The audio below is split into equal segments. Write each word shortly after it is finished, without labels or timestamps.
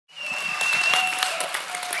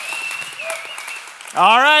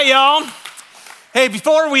All right, y'all. Hey,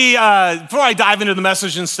 before I dive into the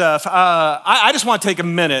message and stuff, I just want to take a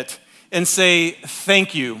minute and say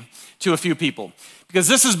thank you to a few people because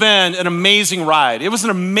this has been an amazing ride. It was an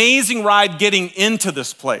amazing ride getting into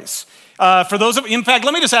this place. For those of, in fact,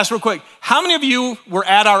 let me just ask real quick, how many of you were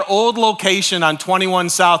at our old location on 21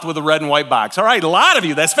 South with a red and white box? All right, a lot of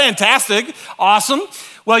you. That's fantastic. Awesome.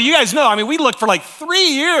 Well, you guys know, we looked for like 3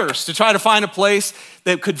 years to try to find a place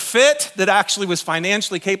that could fit, that actually was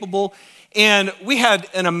financially capable. And we had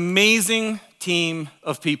an amazing team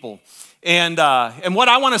of people. And what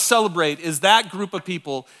I want to celebrate is that group of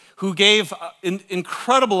people who gave an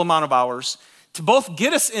incredible amount of hours to both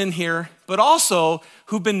get us in here, but also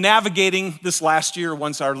who've been navigating this last year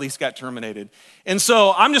once our lease got terminated. And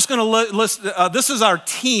so I'm just going to list, this is our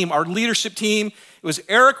team, our leadership team. It was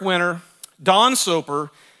Eric Winter, Don Soper,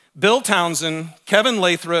 Bill Townsend, Kevin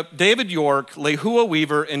Lathrop, David York, Lehua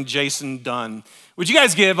Weaver, and Jason Dunn. Would you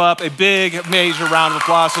guys give up a big, major round of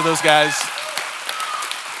applause for those guys?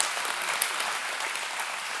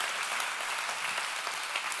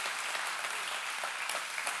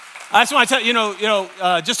 I just want to tell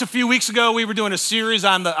you, just a few weeks ago, we were doing a series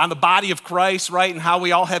on the body of Christ, right? And how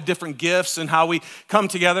we all have different gifts and how we come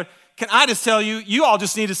together. Can I just tell you, you all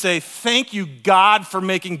just need to say, thank you, God, for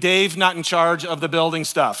making Dave not in charge of the building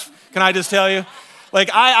stuff. Can I just tell you? Like,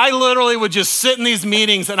 I literally would just sit in these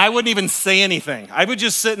meetings and I wouldn't even say anything. I would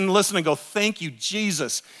just sit and listen and go, thank you,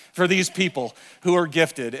 Jesus, for these people who are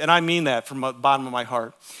gifted. And I mean that from the bottom of my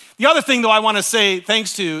heart. The other thing, though, I want to say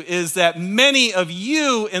thanks to is that many of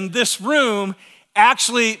you in this room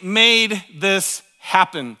actually made this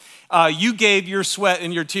happen. You gave your sweat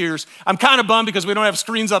and your tears. I'm kind of bummed because we don't have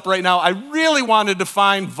screens up right now. I really wanted to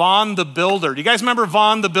find Vaughn the Builder. Do you guys remember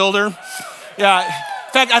Vaughn the Builder? Yeah.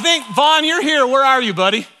 In fact, I think, Vaughn, you're here. Where are you,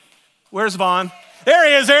 buddy? Where's Vaughn? There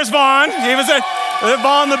he is. There's Vaughn. He was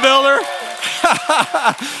Vaughn the Builder.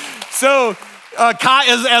 So,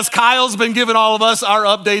 as Kyle's been giving all of us our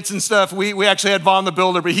updates and stuff, we actually had Vaughn the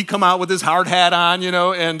Builder, but he come out with his hard hat on,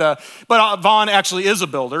 but Vaughn actually is a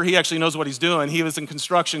builder. He actually knows what he's doing. He was in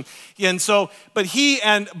construction. And so,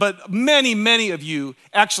 but many of you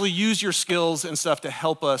actually use your skills and stuff to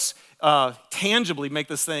help us tangibly make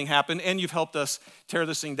this thing happen, and you've helped us tear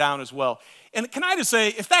this thing down as well. And can I just say,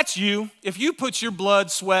 if that's you, if you put your blood,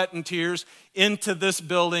 sweat, and tears into this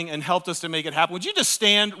building and helped us to make it happen, would you just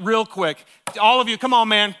stand real quick? All of you, come on,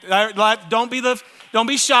 man. Don't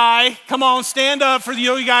be shy. Come on, stand up for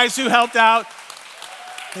you guys who helped out.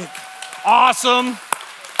 Awesome.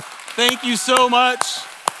 Thank you so much.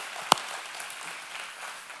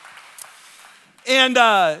 And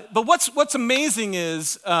but what's amazing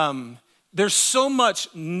is there's so much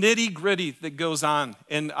nitty-gritty that goes on,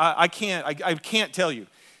 and I can't tell you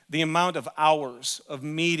the amount of hours of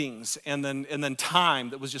meetings and then time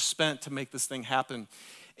that was just spent to make this thing happen.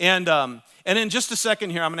 And in just a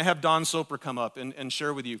second here, I'm going to have Dawn Soper come up and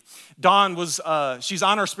share with you. Dawn she's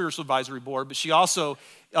on our spiritual advisory board, but she also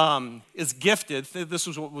is gifted. This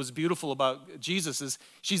was what was beautiful about Jesus is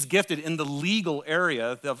she's gifted in the legal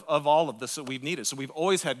area of all of this that we've needed. So we've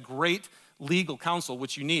always had great legal counsel,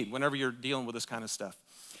 which you need whenever you're dealing with this kind of stuff.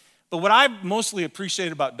 But what I mostly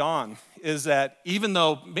appreciate about Dawn is that even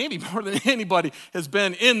though maybe more than anybody has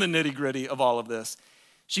been in the nitty-gritty of all of this,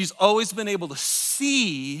 she's always been able to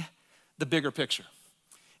see the bigger picture.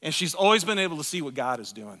 And she's always been able to see what God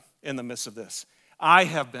is doing in the midst of this. I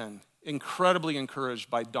have been incredibly encouraged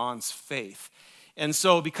by Dawn's faith. And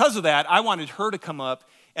so because of that, I wanted her to come up,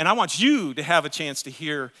 and I want you to have a chance to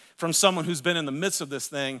hear from someone who's been in the midst of this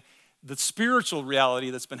thing, the spiritual reality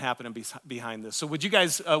that's been happening behind this. So would you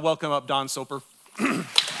guys welcome up Dawn Soper?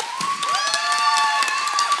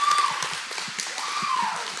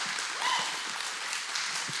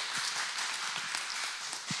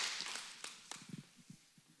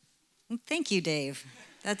 Thank you, Dave.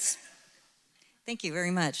 Thank you very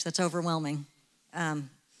much. That's overwhelming.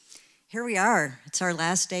 Here we are. It's our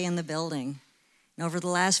last day in the building. And over the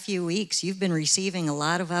last few weeks, you've been receiving a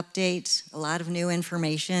lot of updates, a lot of new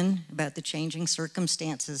information about the changing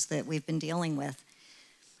circumstances that we've been dealing with.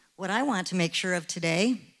 What I want to make sure of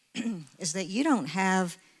today is that you don't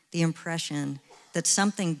have the impression that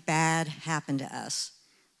something bad happened to us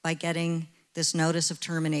by getting this notice of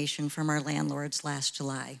termination from our landlords last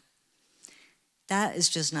July. That is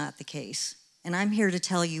just not the case. And I'm here to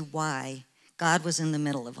tell you why God was in the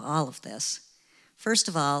middle of all of this. First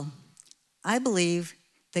of all, I believe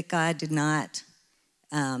that God did not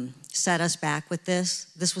set us back with this.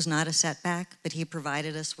 This was not a setback, but he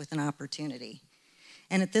provided us with an opportunity.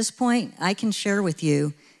 And at this point, I can share with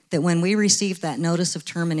you that when we received that notice of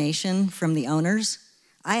termination from the owners,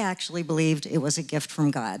 I actually believed it was a gift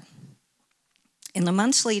from God. In the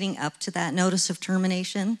months leading up to that notice of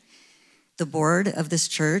termination, the board of this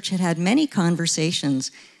church had had many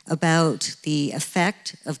conversations about the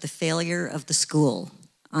effect of the failure of the school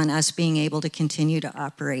on us being able to continue to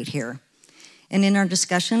operate here. And in our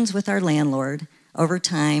discussions with our landlord, over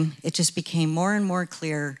time, it just became more and more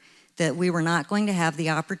clear that we were not going to have the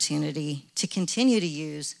opportunity to continue to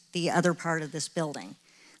use the other part of this building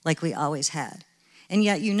like we always had. And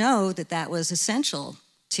yet you know that that was essential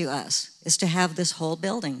to us, is to have this whole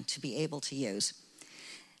building to be able to use.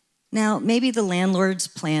 Now, maybe the landlord's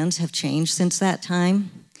plans have changed since that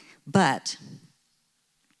time, but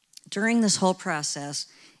during this whole process,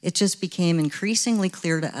 it just became increasingly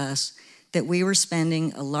clear to us that we were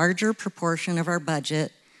spending a larger proportion of our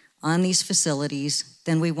budget on these facilities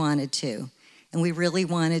than we wanted to. And we really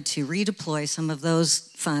wanted to redeploy some of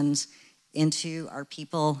those funds into our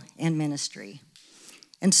people and ministry.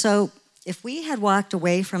 And so if we had walked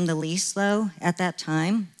away from the lease, though, at that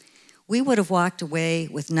time, we would have walked away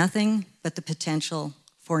with nothing but the potential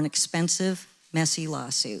for an expensive, messy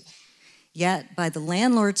lawsuit. Yet, by the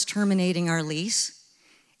landlords terminating our lease,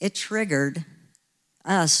 it triggered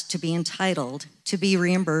us to be entitled to be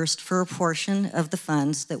reimbursed for a portion of the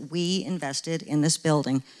funds that we invested in this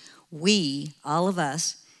building. We, all of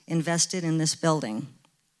us, invested in this building.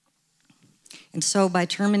 And so by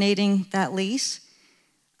terminating that lease,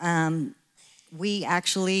 we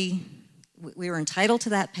were entitled to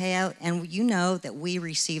that payout, and you know that we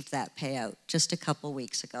received that payout just a couple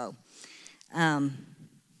weeks ago.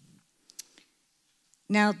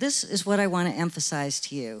 Now, this is what I want to emphasize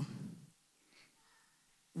to you.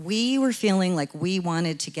 We were feeling like we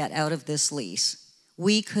wanted to get out of this lease.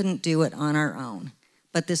 We couldn't do it on our own.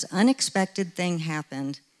 But this unexpected thing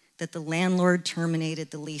happened that the landlord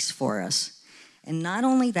terminated the lease for us. And not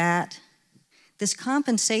only that, this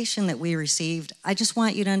compensation that we received, I just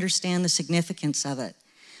want you to understand the significance of it.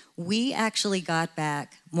 We actually got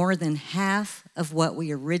back more than half of what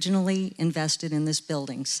we originally invested in this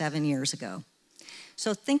building 7 years ago.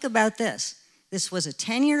 So think about this. This was a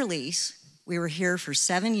 10-year lease. We were here for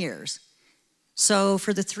 7 years. So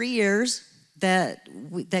for the 3 years that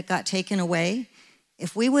got taken away,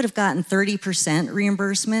 if we would have gotten 30%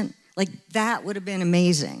 reimbursement, like that would have been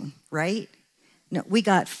amazing, right? No, we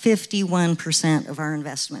got 51% of our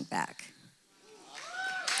investment back.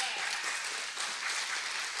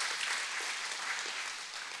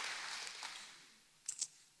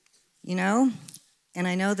 You know, and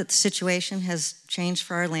I know that the situation has changed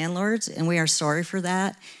for our landlords, and we are sorry for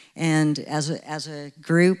that. And as a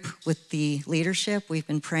group with the leadership, we've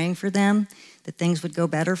been praying for them, that things would go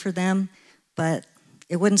better for them. But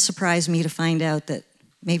it wouldn't surprise me to find out that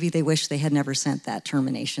maybe they wish they had never sent that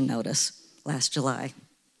termination notice last July.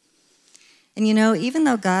 And you know, even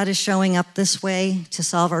though God is showing up this way to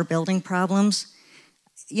solve our building problems,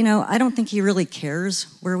 you know, I don't think he really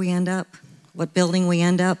cares where we end up, what building we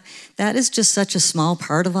end up. That is just such a small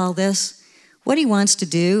part of all this. What he wants to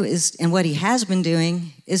do is, and what he has been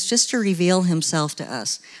doing, is just to reveal himself to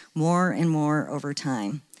us more and more over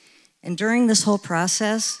time. And during this whole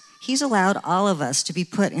process, he's allowed all of us to be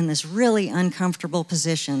put in this really uncomfortable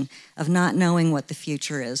position of not knowing what the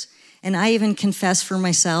future is. And I even confess for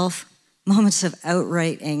myself, moments of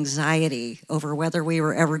outright anxiety over whether we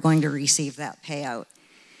were ever going to receive that payout.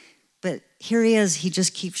 But here he is, he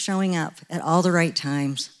just keeps showing up at all the right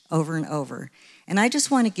times, over and over. And I just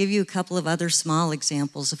want to give you a couple of other small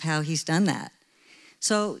examples of how he's done that.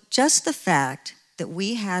 So just the fact that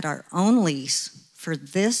we had our own lease for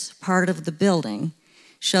this part of the building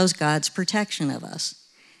shows God's protection of us.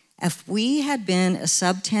 If we had been a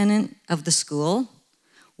subtenant of the school,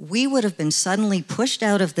 we would have been suddenly pushed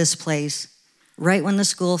out of this place right when the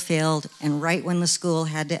school failed and right when the school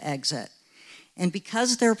had to exit. And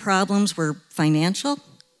because their problems were financial,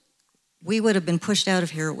 we would have been pushed out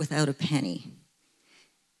of here without a penny.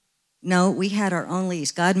 No, we had our own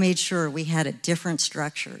lease. God made sure we had a different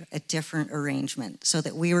structure, a different arrangement, so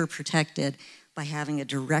that we were protected by having a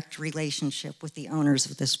direct relationship with the owners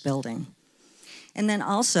of this building. And then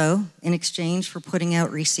also, in exchange for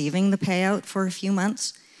receiving the payout for a few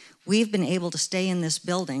months, we've been able to stay in this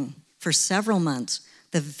building for several months,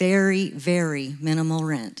 the very, very minimal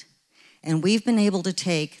rent. And we've been able to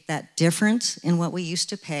take that difference in what we used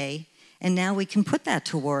to pay, and now we can put that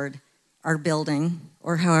toward our building,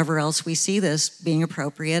 or however else we see this being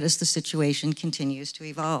appropriate as the situation continues to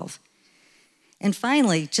evolve. And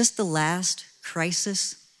finally, just the last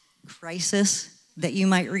crisis that you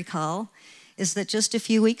might recall is that just a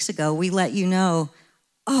few weeks ago, we let you know,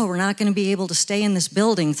 oh, we're not going to be able to stay in this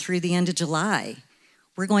building through the end of July.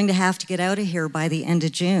 we're going to have to get out of here by the end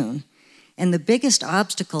of June. And the biggest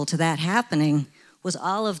obstacle to that happening was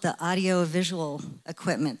all of the audio-visual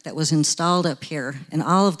equipment that was installed up here and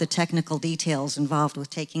all of the technical details involved with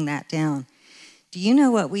taking that down. Do you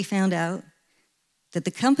know what we found out? That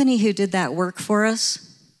the company who did that work for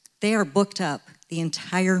us, they are booked up the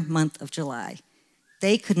entire month of July.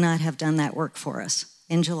 They could not have done that work for us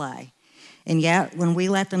in July. And yet, when we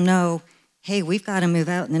let them know, hey, we've got to move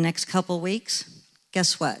out in the next couple weeks,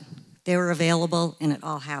 guess what? They were available and it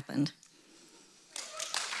all happened.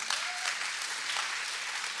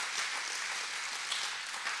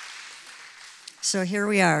 So here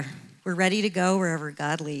we are. We're ready to go wherever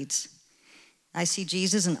God leads. I see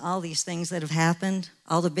Jesus in all these things that have happened,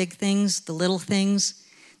 all the big things, the little things,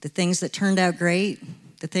 the things that turned out great,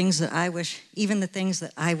 the things that I wish, even the things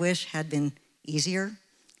that I wish had been easier,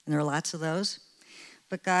 and there are lots of those.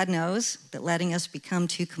 But God knows that letting us become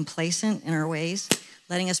too complacent in our ways,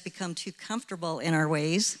 letting us become too comfortable in our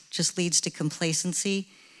ways, just leads to complacency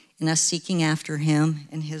and us seeking after Him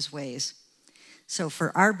and His ways. So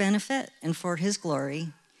for our benefit and for His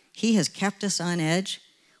glory, He has kept us on edge.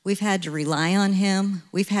 We've had to rely on Him.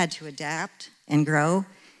 We've had to adapt and grow,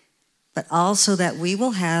 but also that we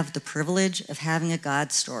will have the privilege of having a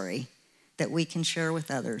God story that we can share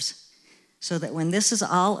with others, so that when this is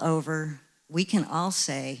all over, we can all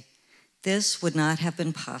say, this would not have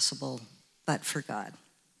been possible but for God.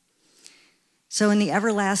 So in the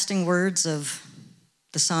everlasting words of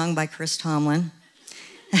the song by Chris Tomlin,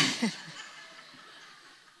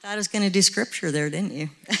 thought I was going to do scripture there, didn't you?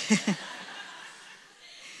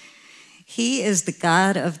 He is the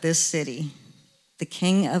God of this city, the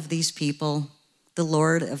King of these people, the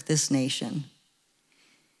Lord of this nation.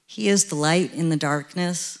 He is the light in the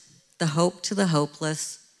darkness, the hope to the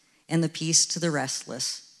hopeless, and the peace to the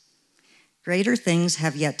restless. Greater things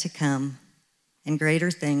have yet to come, and greater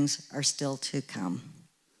things are still to come.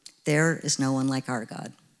 There is no one like our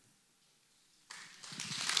God.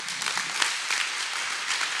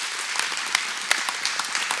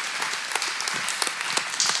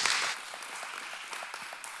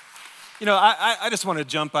 You know, I just want to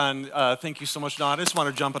jump on, thank you so much, Don. I just want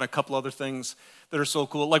to jump on a couple other things that are so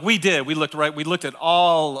cool. Like we looked at a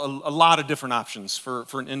lot of different options for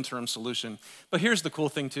an interim solution. But here's the cool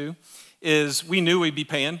thing too, is we knew we'd be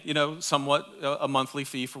paying, somewhat a monthly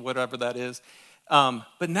fee for whatever that is.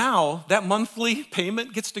 But now that monthly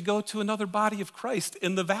payment gets to go to another body of Christ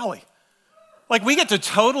in the valley. Like we get to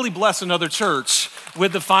totally bless another church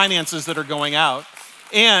with the finances that are going out.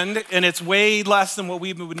 And it's way less than what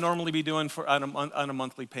we would normally be doing on a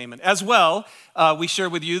monthly payment. As well, we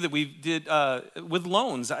shared with you that we did with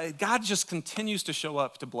loans. God just continues to show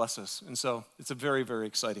up to bless us. And so it's a very, very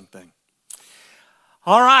exciting thing.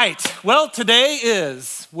 All right. Well, today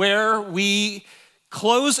is where we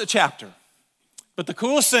close a chapter. But the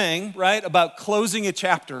coolest thing, right, about closing a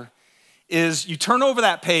chapter is you turn over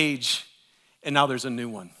that page and now there's a new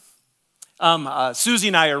one. Susie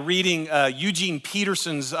and I are reading Eugene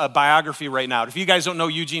Peterson's biography right now. If you guys don't know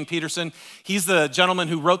Eugene Peterson, he's the gentleman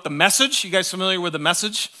who wrote The Message. You guys familiar with The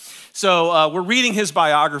Message? So we're reading his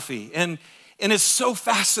biography. And it's so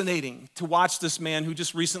fascinating to watch this man who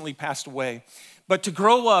just recently passed away, but to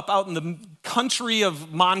grow up out in the country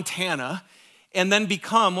of Montana and then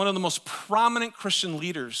become one of the most prominent Christian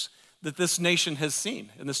leaders that this nation has seen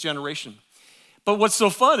in this generation. But what's so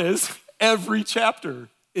fun is every chapter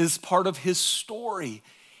is part of his story.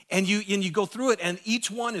 And you go through it, and each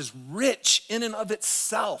one is rich in and of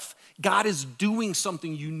itself. God is doing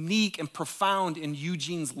something unique and profound in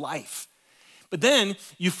Eugene's life. But then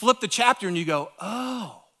you flip the chapter and you go,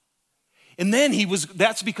 oh. And then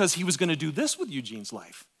that's because he was going to do this with Eugene's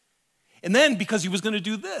life. And then because he was going to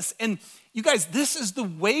do this. And you guys, this is the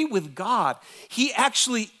way with God. He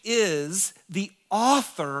actually is the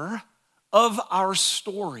author of our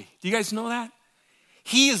story. Do you guys know that?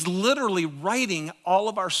 He is literally writing all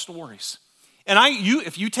of our stories. And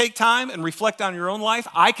if you take time and reflect on your own life,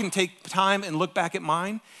 I can take time and look back at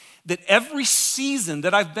mine, that every season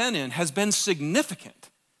that I've been in has been significant.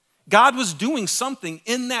 God was doing something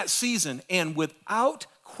in that season, and without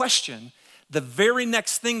question, the very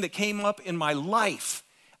next thing that came up in my life,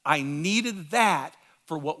 I needed that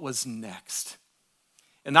for what was next.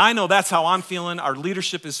 And I know that's how I'm feeling, our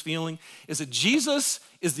leadership is feeling, is that Jesus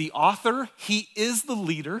is the author, he is the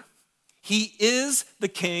leader, he is the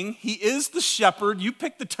king, he is the shepherd, you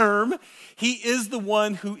pick the term, he is the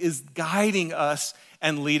one who is guiding us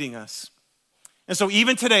and leading us. And so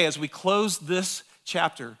even today, as we close this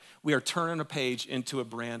chapter, we are turning a page into a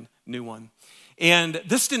brand new one. And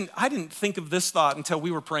I didn't think of this thought until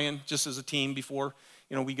we were praying just as a team before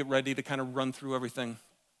we get ready to kind of run through everything.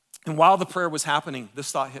 And while the prayer was happening,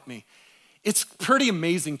 this thought hit me. It's pretty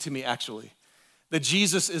amazing to me, actually, that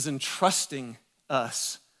Jesus is entrusting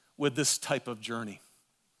us with this type of journey.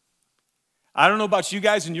 I don't know about you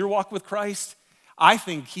guys in your walk with Christ. I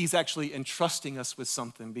think he's actually entrusting us with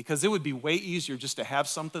something, because it would be way easier just to have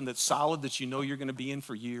something that's solid that you know you're going to be in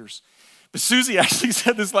for years. But Susie actually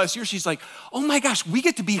said this last year. She's like, oh my gosh, we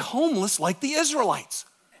get to be homeless like the Israelites.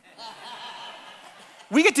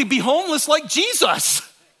 We get to be homeless like Jesus.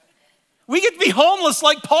 We get to be homeless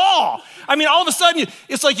like Paul. I mean, all of a sudden,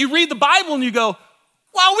 it's like you read the Bible and you go,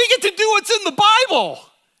 wow, we get to do what's in the Bible.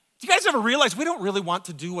 Do you guys ever realize we don't really want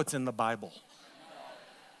to do what's in the Bible?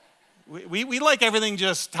 We like everything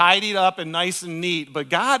just tidied up and nice and neat, but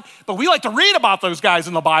we like to read about those guys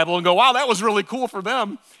in the Bible and go, wow, that was really cool for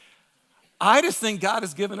them. I just think God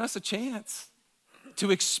has given us a chance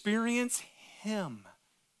to experience him.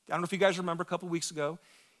 I don't know if you guys remember a couple weeks ago,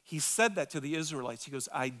 he said that to the Israelites. He goes,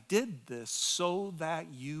 I did this so that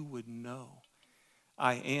you would know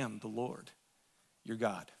I am the Lord, your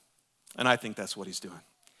God. And I think that's what he's doing.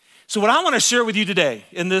 So what I want to share with you today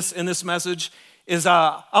in this message is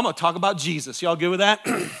I'm going to talk about Jesus. Y'all good with that?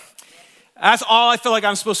 That's all I feel like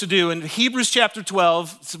I'm supposed to do. And Hebrews chapter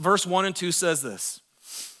 12, verse 1 and 2 says this.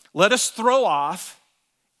 Let us throw off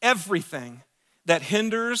everything that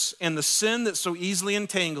hinders and the sin that so easily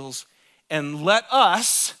entangles, and let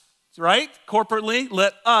us, right, corporately,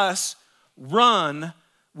 let us run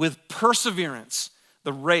with perseverance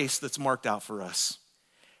the race that's marked out for us,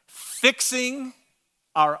 fixing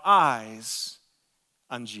our eyes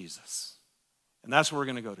on Jesus. And that's where we're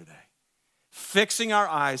going to go today. Fixing our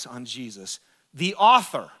eyes on Jesus, the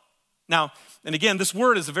author. Now, and again, this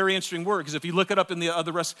word is a very interesting word, because if you look it up in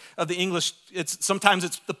the rest of the English, sometimes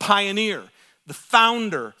it's the pioneer, the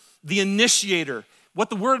founder, the initiator. What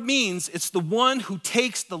the word means, it's the one who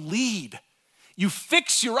takes the lead. You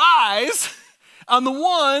fix your eyes on the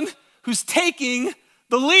one who's taking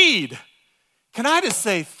the lead. Can I just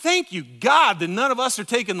say, thank you, God, that none of us are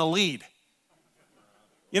taking the lead.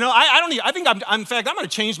 I think in fact, I'm going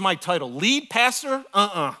to change my title. Lead pastor?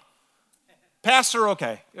 Pastor,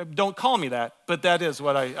 okay. Don't call me that, but that is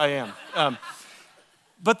what I am.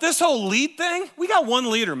 But this whole lead thing, we got one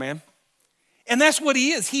leader, man. And that's what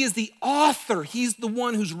he is. He is the author. He's the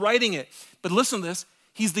one who's writing it. But listen to this.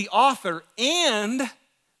 He's the author and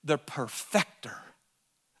the perfecter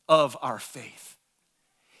of our faith.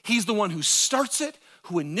 He's the one who starts it,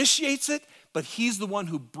 who initiates it, but he's the one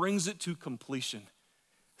who brings it to completion.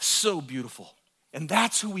 So beautiful. And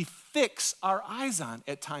that's who we fix our eyes on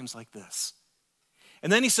at times like this.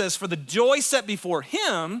 And then he says, for the joy set before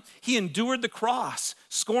him, he endured the cross,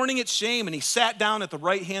 scorning its shame, and he sat down at the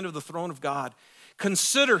right hand of the throne of God.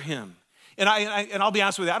 Consider him. And I'll be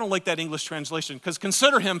honest with you, I don't like that English translation, because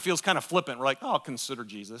consider him feels kind of flippant. We're like, oh, consider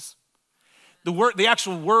Jesus. The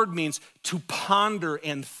actual word means to ponder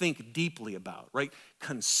and think deeply about, right?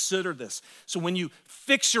 Consider this. So when you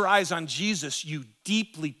fix your eyes on Jesus, you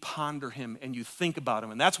deeply ponder him and you think about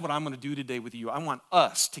him. And that's what I'm going to do today with you. I want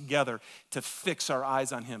us together to fix our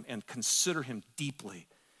eyes on him and consider him deeply,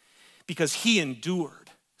 because he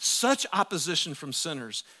endured such opposition from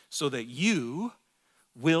sinners so that you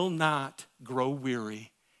will not grow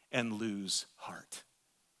weary and lose heart.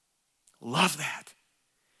 Love that.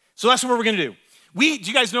 So that's what we're going to do. Do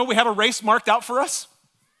you guys know we have a race marked out for us?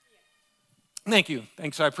 Thank you.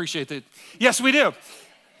 Thanks, I appreciate that. Yes, we do.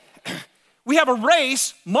 We have a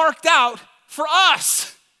race marked out for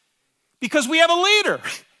us because we have a leader,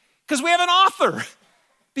 because we have an author,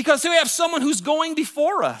 because we have someone who's going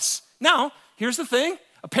before us. Now, here's the thing.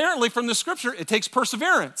 Apparently from the scripture, it takes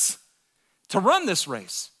perseverance to run this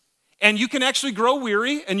race. And you can actually grow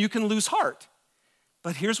weary and you can lose heart.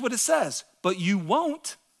 But here's what it says. But you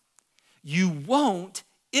won't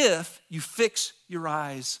if you fix your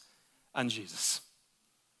eyes on Jesus.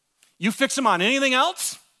 You fix them on anything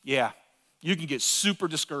else, yeah, you can get super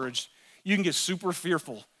discouraged. You can get super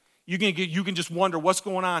fearful. You can just wonder what's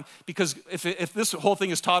going on, because if this whole thing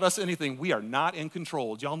has taught us anything, we are not in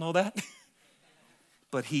control. Do y'all know that?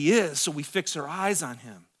 But he is, so we fix our eyes on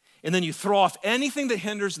him. And then you throw off anything that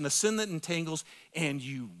hinders and the sin that entangles, and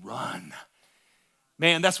you run.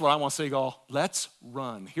 Man, that's what I want to say, y'all. Let's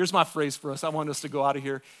run. Here's my phrase for us. I want us to go out of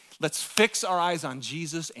here. Let's fix our eyes on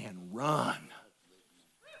Jesus and run.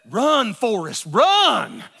 Run, Forrest,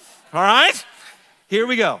 run. All right? Here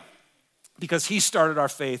we go. Because he started our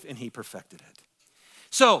faith and he perfected it.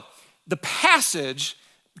 So the passage,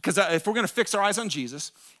 because if we're going to fix our eyes on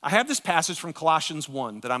Jesus, I have this passage from Colossians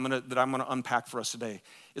 1 that I'm going to unpack for us today.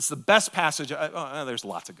 It's the best passage. There's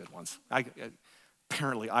lots of good ones.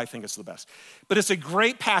 Apparently, I think it's the best. But it's a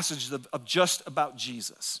great passage of just about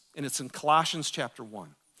Jesus, and it's in Colossians chapter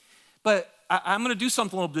 1. But I'm going to do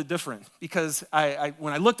something a little bit different because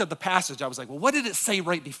when I looked at the passage, I was like, well, what did it say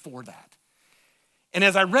right before that? And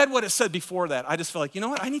as I read what it said before that, I just felt like, you know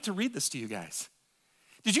what? I need to read this to you guys.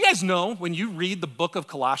 Did you guys know when you read the book of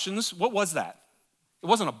Colossians, what was that? It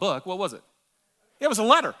wasn't a book. What was it? It was a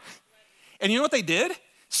letter. And you know what they did?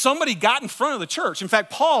 Somebody got in front of the church. In fact,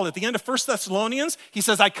 Paul, at the end of 1 Thessalonians, he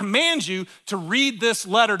says, I command you to read this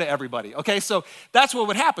letter to everybody. Okay, so that's what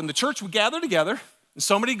would happen. The church would gather together, and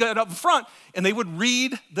somebody got up in front, and they would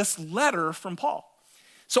read this letter from Paul.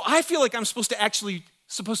 So I feel like I'm supposed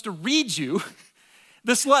to read you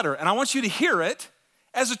this letter, and I want you to hear it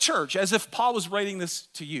as a church, as if Paul was writing this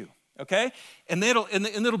to you, okay? And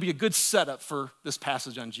it'll be a good setup for this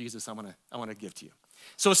passage on Jesus I want to give to you.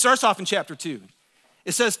 So it starts off in chapter 2.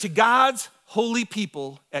 It says, to God's holy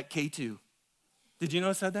people at K2. Did you know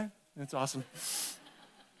it said that? That's awesome.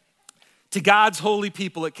 To God's holy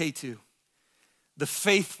people at K2, the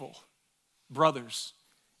faithful brothers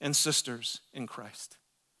and sisters in Christ.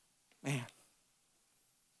 Man.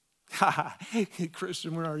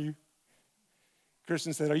 Christian, where are you?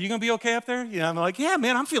 Christian said, are you going to be okay up there? I'm like, yeah,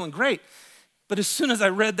 man, I'm feeling great. But as soon as I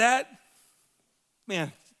read that,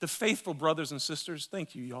 man, the faithful brothers and sisters,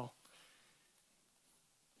 thank you, y'all.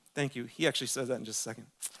 Thank you. He actually says that in just a second.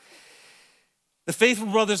 The faithful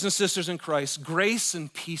brothers and sisters in Christ, grace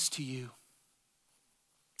and peace to you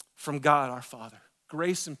from God our Father.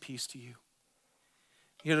 Grace and peace to you.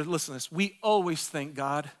 You got to listen to this. We always thank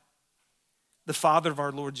God, the Father of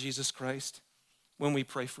our Lord Jesus Christ, when we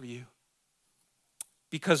pray for you,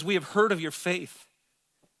 because we have heard of your faith.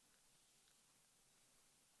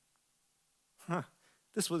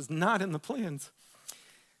 This was not in the plans.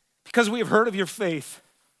 Because we have heard of your faith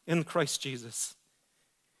in Christ Jesus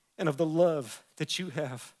and of the love that you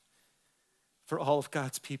have for all of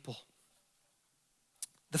God's people.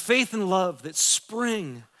 The faith and love that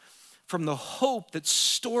spring from the hope that's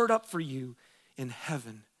stored up for you in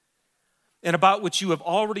heaven, and about which you have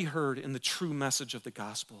already heard in the true message of the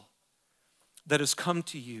gospel that has come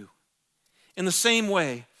to you. In the same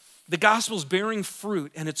way, the gospel is bearing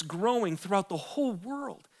fruit and it's growing throughout the whole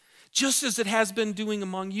world, just as it has been doing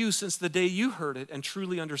among you since the day you heard it and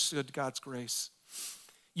truly understood God's grace.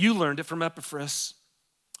 You learned it from Epaphras,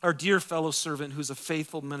 our dear fellow servant who's a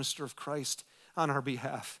faithful minister of Christ on our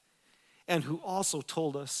behalf, and who also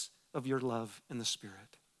told us of your love in the Spirit.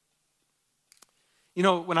 You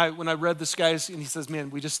know, when I read this, guys, and he says,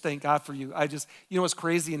 man, we just thank God for you. You know what's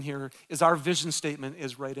crazy in here is our vision statement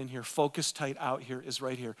is right in here. Focus tight out here is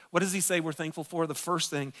right here. What does he say we're thankful for? The first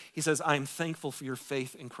thing, he says, I am thankful for your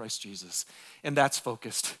faith in Christ Jesus. And that's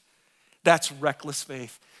focused. That's reckless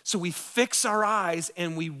faith. So we fix our eyes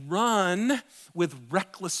and we run with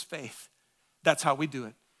reckless faith. That's how we do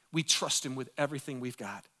it. We trust him with everything we've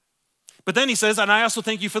got. But then he says, and I also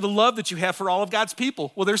thank you for the love that you have for all of God's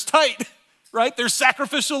people. Well, there's tight. Right? There's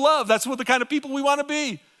sacrificial love. That's what the kind of people we want to be.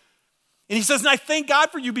 And he says, and I thank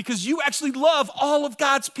God for you because you actually love all of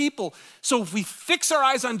God's people. So if we fix our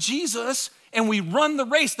eyes on Jesus and we run the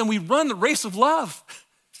race, then we run the race of love.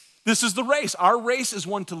 This is the race. Our race is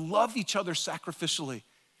one to love each other sacrificially.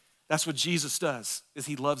 That's what Jesus does, is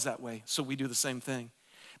he loves that way. So we do the same thing.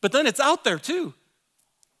 But then it's out there too.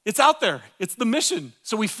 It's out there. It's the mission.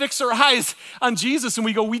 So we fix our eyes on Jesus and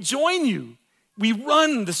we go, we join you. We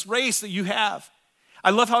run this race that you have. I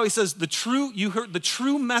love how he says, you heard the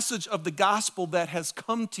true message of the gospel that has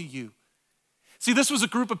come to you. See, this was a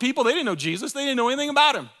group of people, they didn't know Jesus, they didn't know anything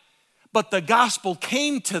about him. But the gospel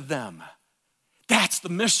came to them. That's the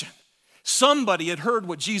mission. Somebody had heard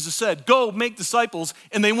what Jesus said, go make disciples,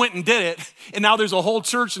 and they went and did it. And now there's a whole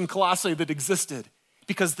church in Colossae that existed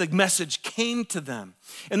because the message came to them.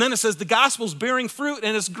 And then it says the gospel's bearing fruit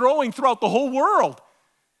and it's growing throughout the whole world.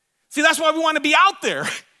 See, that's why we want to be out there.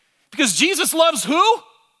 Because Jesus loves who?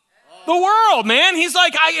 The world, man. He's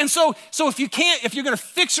like, so if you're going to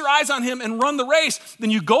fix your eyes on him and run the race,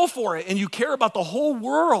 then you go for it and you care about the whole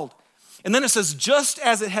world. And then it says, just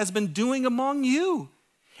as it has been doing among you.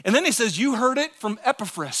 And then he says, you heard it from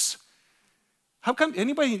Epaphras. How come,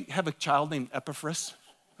 anybody have a child named Epaphras?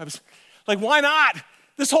 Like, why not?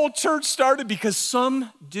 This whole church started because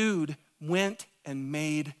some dude went and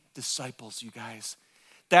made disciples, you guys.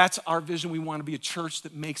 That's our vision. We want to be a church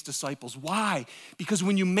that makes disciples. Why? Because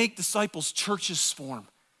when you make disciples, churches form.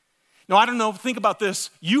 Now, I don't know, think about this.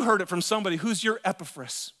 You heard it from somebody. Who's your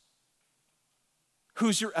Epaphras?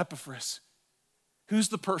 Who's your Epaphras? Who's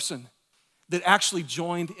the person that actually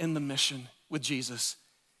joined in the mission with Jesus?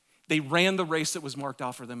 They ran the race that was marked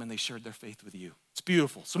out for them and they shared their faith with you. It's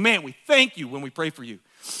beautiful. So man, we thank you when we pray for you.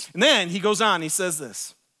 And then he goes on, he says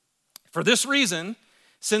this, for this reason,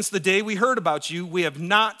 since the day we heard about you, we have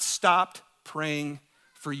not stopped praying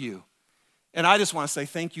for you. And I just want to say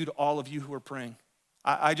thank you to all of you who are praying.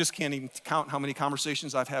 I just can't even count how many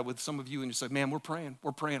conversations I've had with some of you and you say, man, we're praying.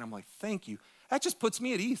 I'm like, thank you. That just puts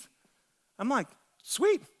me at ease. I'm like,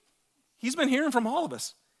 sweet. He's been hearing from all of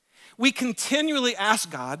us. We continually ask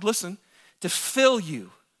God, listen, to fill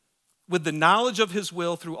you with the knowledge of his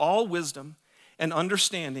will through all wisdom and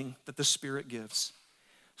understanding that the Spirit gives,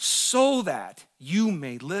 so that you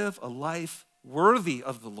may live a life worthy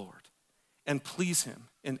of the Lord and please him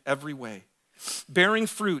in every way, bearing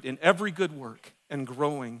fruit in every good work and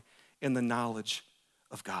growing in the knowledge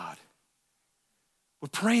of God. We're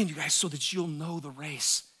praying, you guys, so that you'll know the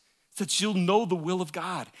race, that you'll know the will of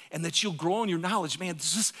God, and that you'll grow in your knowledge. Man,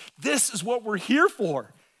 this is what we're here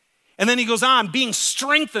for. And then he goes on, being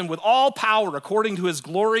strengthened with all power according to his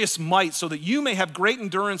glorious might, so that you may have great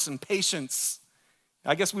endurance and patience.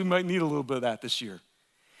 I guess we might need a little bit of that this year.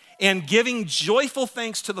 And giving joyful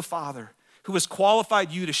thanks to the Father, who has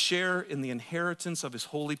qualified you to share in the inheritance of his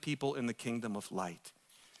holy people in the kingdom of light.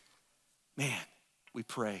 Man, we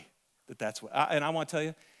pray that that's what, and I want to tell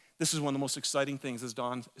you, this is one of the most exciting things, as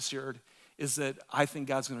Dawn shared, is that I think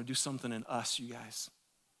God's going to do something in us, you guys.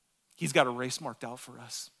 He's got a race marked out for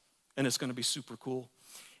us, and it's going to be super cool.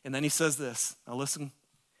 And then he says this, now listen,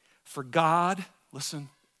 for God, listen,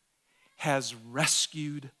 has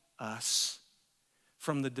rescued us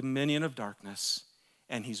from the dominion of darkness,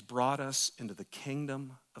 and he's brought us into the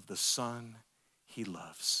kingdom of the Son he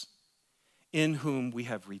loves, in whom we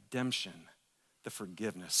have redemption, the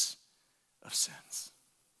forgiveness of sins.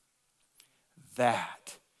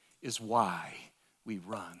 That is why we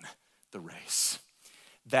run the race.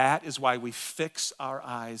 That is why we fix our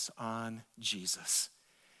eyes on Jesus,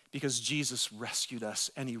 because Jesus rescued us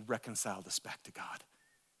and he reconciled us back to God.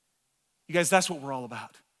 You guys, that's what we're all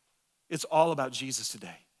about. It's all about Jesus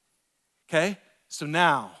today, okay? So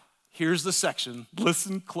now, here's the section.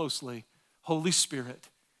 Listen closely. Holy Spirit,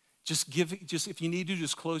 just if you need to,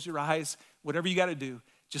 just close your eyes. Whatever you got to do,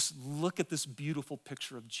 just look at this beautiful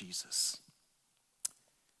picture of Jesus.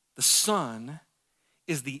 The Son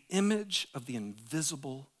is the image of the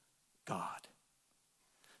invisible God,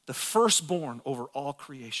 the firstborn over all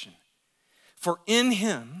creation. For in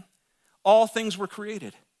him, all things were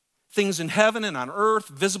created, things in heaven and on earth,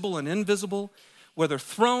 visible and invisible, whether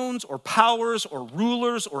thrones or powers or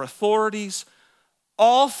rulers or authorities,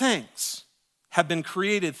 all things have been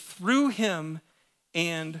created through him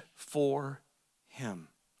and for him.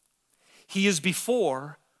 He is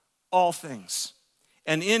before all things,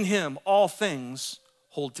 and in him all things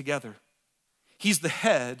hold together. He's the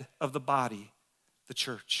head of the body, the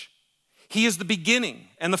church. He is the beginning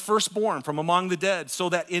and the firstborn from among the dead, so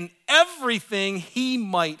that in everything he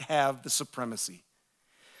might have the supremacy.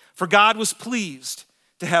 For God was pleased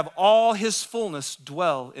to have all his fullness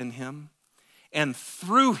dwell in him, and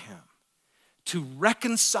through him to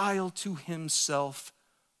reconcile to himself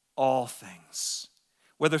all things,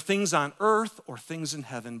 whether things on earth or things in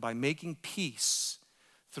heaven, by making peace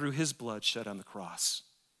through his blood shed on the cross.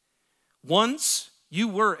 Once you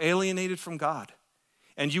were alienated from God,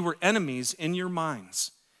 and you were enemies in your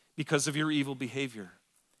minds because of your evil behavior.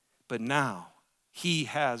 But now he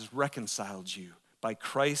has reconciled you by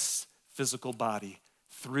Christ's physical body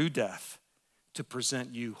through death to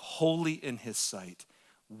present you holy in his sight,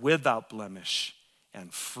 without blemish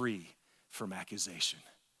and free from accusation.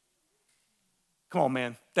 Come on,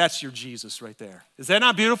 man. That's your Jesus right there. Is that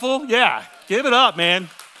not beautiful? Yeah. Give it up, man.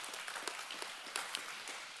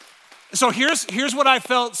 So here's what I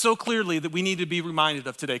felt so clearly that we need to be reminded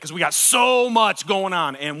of today, because we got so much going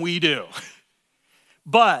on, and we do.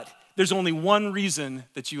 But there's only one reason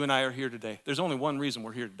that you and I are here today. There's only one reason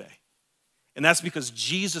we're here today. And that's because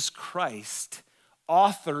Jesus Christ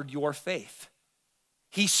authored your faith.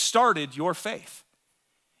 He started your faith.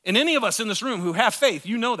 And any of us in this room who have faith,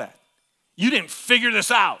 you know that. You didn't figure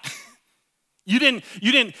this out. You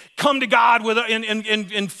didn't come to God with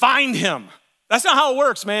and find him. That's not how it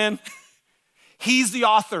works, man. He's the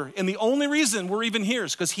author. And the only reason we're even here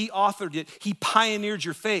is because he authored it. He pioneered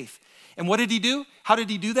your faith. And what did he do? How did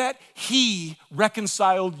he do that? He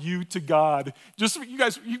reconciled you to God. Just you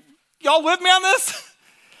guys, y'all with me on this?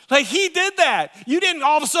 Like, he did that. You didn't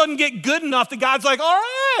all of a sudden get good enough that God's like, all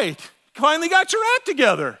right, finally got your act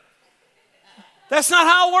together. That's not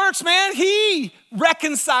how it works, man. He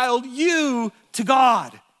reconciled you to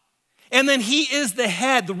God. And then he is the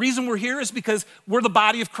head. The reason we're here is because we're the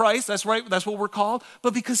body of Christ. That's right. That's what we're called.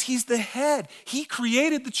 But because he's the head. He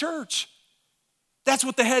created the church. That's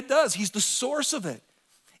what the head does. He's the source of it.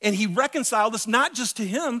 And he reconciled us not just to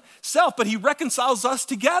himself, but he reconciles us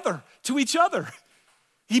together, to each other.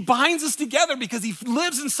 He binds us together because he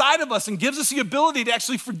lives inside of us and gives us the ability to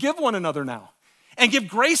actually forgive one another now and give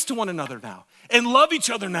grace to one another now and love each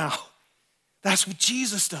other now. That's what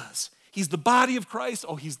Jesus does. He's the body of Christ.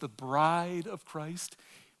 Oh, he's the bride of Christ.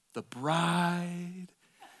 The bride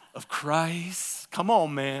of Christ. Come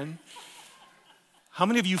on, man. How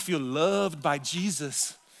many of you feel loved by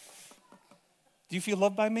Jesus? Do you feel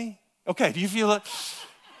loved by me? Okay, do you feel it?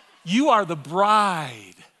 You are the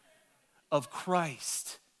bride of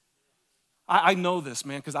Christ. I know this,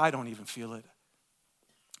 man, because I don't even feel it.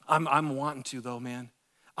 I'm wanting to, though, man.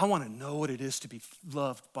 I want to know what it is to be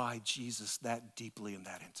loved by Jesus that deeply and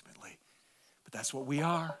that intimately. But that's what we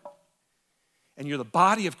are. And you're the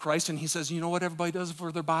body of Christ, and he says, you know what everybody does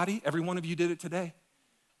for their body? Every one of you did it today.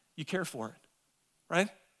 You care for it, right?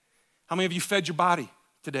 How many of you fed your body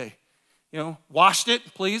today? You know, washed it,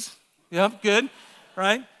 please. Yep, good,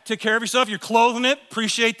 right? Took care of yourself. You're clothing it.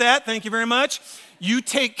 Appreciate that. Thank you very much. You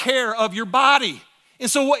take care of your body. And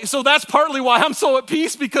so that's partly why I'm so at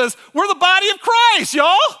peace, because we're the body of Christ,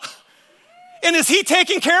 y'all. And is he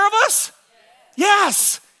taking care of us?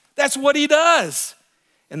 Yes, that's what he does.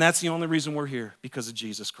 And that's the only reason we're here, because of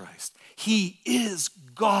Jesus Christ. He is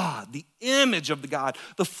God, the image of the God,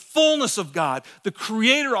 the fullness of God, the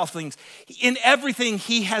creator of all things. In everything,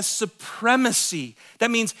 he has supremacy.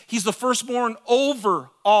 That means he's the firstborn over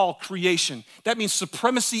all creation. That means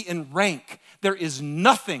supremacy in rank. There is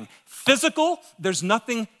nothing physical, there's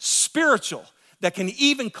nothing spiritual that can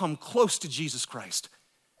even come close to Jesus Christ.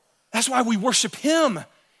 That's why we worship him.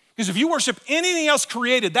 Because if you worship anything else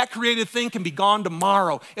created, that created thing can be gone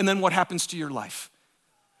tomorrow. And then what happens to your life?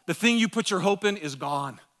 The thing you put your hope in is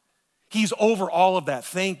gone. He's over all of that,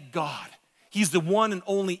 thank God. He's the one and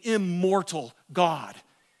only immortal God.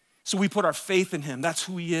 So we put our faith in him. That's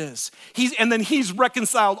who he is. And then he's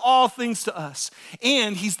reconciled all things to us.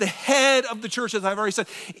 And he's the head of the church, as I've already said.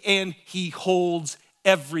 And he holds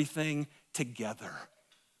everything together.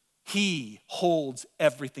 He holds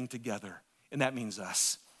everything together. And that means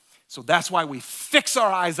us. So that's why we fix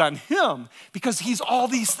our eyes on him, because he's all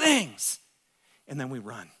these things. And then we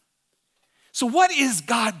run. So what is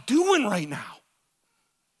God doing right now?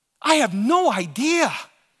 I have no idea.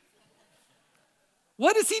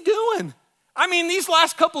 What is he doing? I mean, these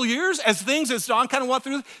last couple of years, as John kind of went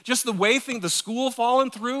through, just the way the school falling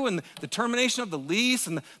through and the termination of the lease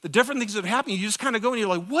and the different things that happen, you just kind of go and you're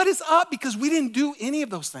like, what is up? Because we didn't do any of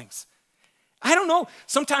those things. I don't know.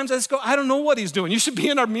 Sometimes I just go, I don't know what he's doing. You should be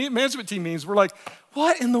in our management team meetings. We're like,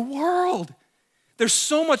 what in the world? There's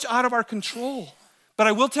so much out of our control. But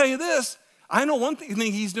I will tell you this. I know one thing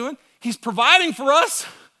he's doing. He's providing for us.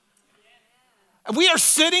 We are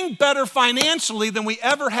sitting better financially than we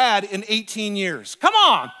ever had in 18 years. Come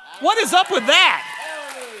on. What is up with that?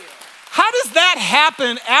 How does that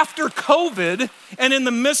happen after COVID and in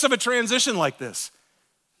the midst of a transition like this?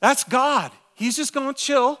 That's God. He's just going to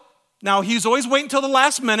chill. Now, he's always waiting until the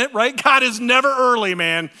last minute, right? God is never early,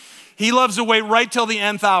 man. He loves to wait right till the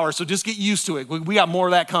nth hour, so just get used to it. We got more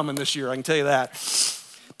of that coming this year, I can tell you that.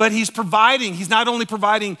 But he's providing. He's not only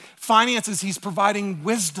providing finances, he's providing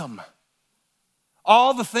wisdom.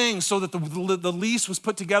 All the things so that the lease was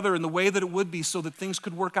put together in the way that it would be so that things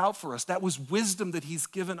could work out for us. That was wisdom that he's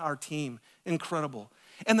given our team. Incredible.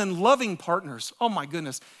 And then loving partners. Oh my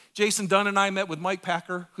goodness. Jason Dunn and I met with Mike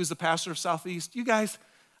Packer, who's the pastor of Southeast. You guys,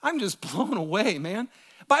 I'm just blown away, man.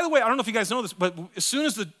 By the way, I don't know if you guys know this, but as soon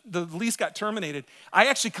as the lease got terminated, I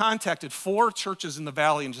actually contacted 4 churches in the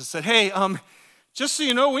valley and just said, hey, just so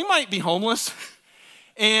you know, we might be homeless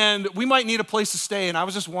and we might need a place to stay. And I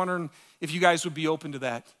was just wondering if you guys would be open to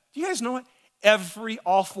that. Do you guys know what?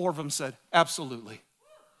 All 4 of them said, absolutely.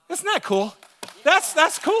 Isn't that cool?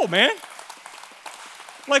 That's cool, man.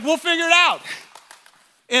 Like, we'll figure it out.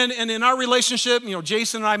 And in our relationship, you know,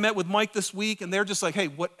 Jason and I met with Mike this week, and they're just like, hey,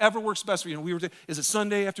 whatever works best for you. Is it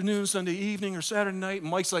Sunday afternoon, Sunday evening, or Saturday night?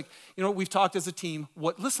 And Mike's like, you know, we've talked as a team.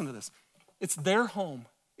 Listen to this. It's their home.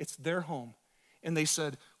 It's their home. And they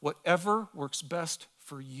said, whatever works best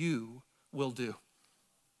for you will do.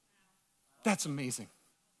 That's amazing.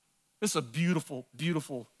 This is a beautiful,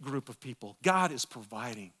 beautiful group of people. God is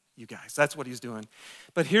providing, you guys. That's what he's doing.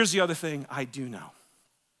 But here's the other thing I do know.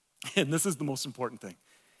 And this is the most important thing.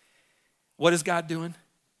 What is God doing?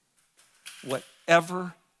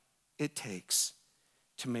 Whatever it takes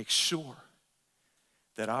to make sure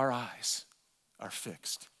that our eyes are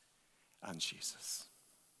fixed on Jesus.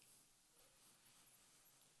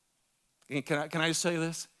 Can I just say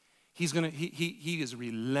this? He is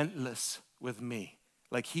relentless with me.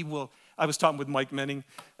 Like he will, I was talking with Mike Menning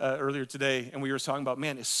earlier today, and we were talking about,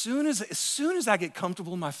 man, as soon as I get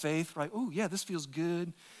comfortable in my faith, right? Oh, yeah, this feels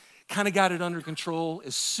good. Kind of got it under control.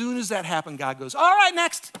 As soon as that happened, God goes, all right,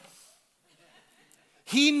 next.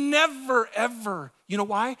 He never, ever, you know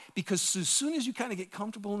why? Because as soon as you kind of get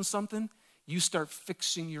comfortable in something, you start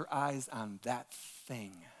fixing your eyes on that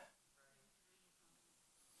thing.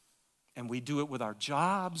 And we do it with our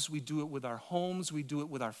jobs, we do it with our homes, we do it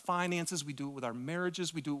with our finances, we do it with our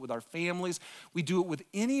marriages, we do it with our families, we do it with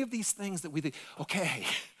any of these things that we think, okay.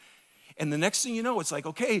 And the next thing you know, it's like,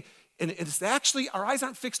 okay, and it's actually, our eyes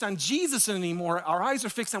aren't fixed on Jesus anymore, our eyes are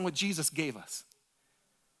fixed on what Jesus gave us.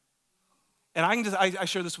 And I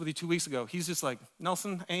shared this with you 2 weeks ago. He's just like,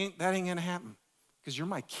 Nelson, that ain't gonna happen because you're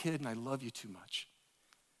my kid and I love you too much.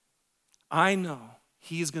 I know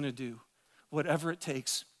he is gonna do whatever it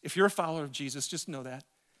takes. If you're a follower of Jesus, just know that.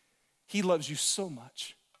 He loves you so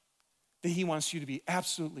much that he wants you to be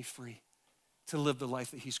absolutely free to live the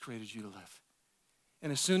life that he's created you to live.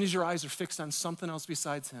 And as soon as your eyes are fixed on something else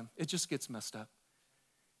besides him, it just gets messed up.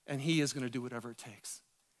 And he is gonna do whatever it takes.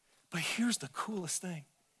 But here's the coolest thing.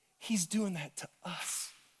 He's doing that to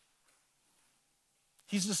us.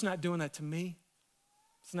 He's just not doing that to me.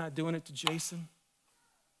 He's not doing it to Jason.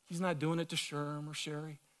 He's not doing it to Sherm or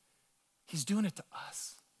Sherry. He's doing it to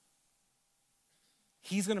us.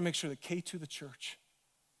 He's going to make sure that K2, the church,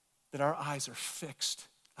 that our eyes are fixed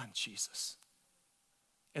on Jesus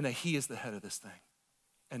and that he is the head of this thing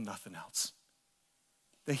and nothing else.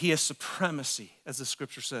 That he has supremacy, as the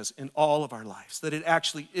scripture says, in all of our lives, that it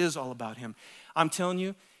actually is all about him. I'm telling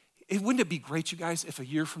you, wouldn't it be great, you guys, if a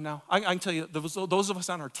year from now, I can tell you, those of us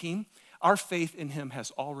on our team, our faith in him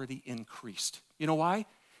has already increased. You know why?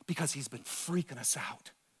 Because he's been freaking us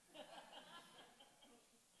out.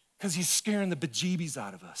 Because he's scaring the bejeebies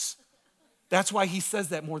out of us. That's why he says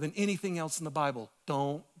that more than anything else in the Bible.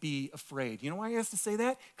 Don't be afraid. You know why he has to say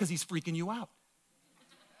that? Because he's freaking you out.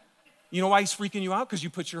 You know why he's freaking you out? Because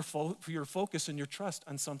you put your focus and your trust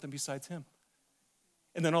on something besides him.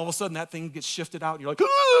 And then all of a sudden that thing gets shifted out and you're like,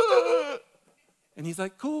 ah! And he's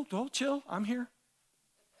like, cool, don't chill, I'm here.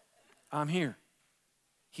 I'm here.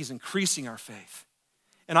 He's increasing our faith.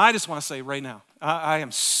 And I just want to say right now, I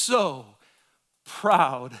am so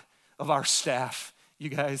proud of our staff, you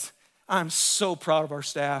guys. I'm so proud of our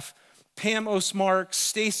staff. Pam Osmark,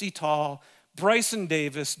 Stacy Tall, Bryson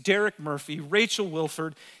Davis, Derek Murphy, Rachel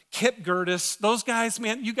Wilford, Kip Gertis. Those guys,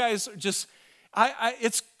 man, you guys are just,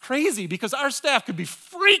 it's crazy because our staff could be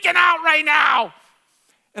freaking out right now.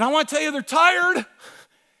 And I want to tell you they're tired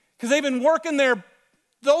because they've been working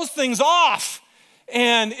those things off.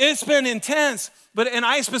 And it's been intense. And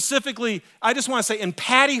I just want to say, and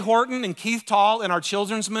Patty Horton and Keith Tall in our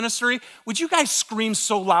children's ministry, would you guys scream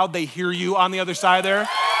so loud they hear you on the other side there?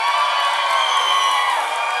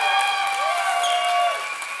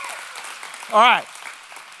 All right.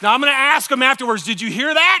 Now I'm going to ask them afterwards, did you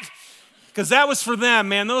hear that? Because that was for them,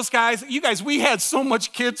 man. Those guys, you guys, we had so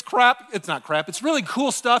much kids crap. It's not crap. It's really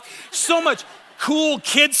cool stuff. So much cool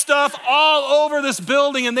kid stuff all over this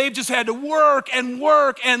building, and they've just had to work and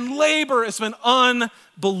labor. It's been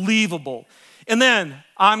unbelievable. And then,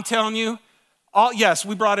 I'm telling you, yes,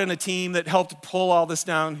 we brought in a team that helped pull all this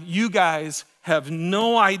down. You guys have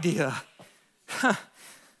no idea.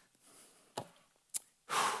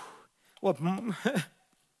 What?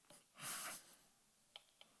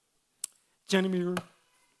 Jenny Muir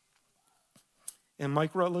and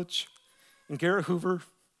Mike Rutledge and Garrett Hoover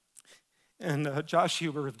and Josh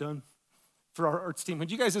Huber have done for our arts team.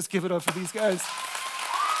 Would you guys just give it up for these guys?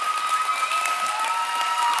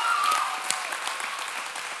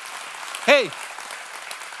 Hey,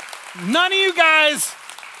 none of you guys,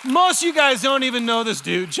 most of you guys don't even know this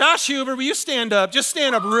dude. Josh Huber, will you stand up? Just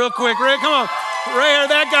stand up real quick, Rick. Come on. Right here,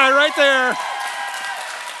 that guy right there.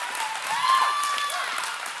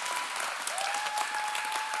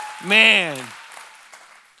 Man,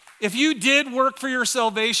 if you did work for your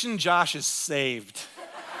salvation, Josh is saved.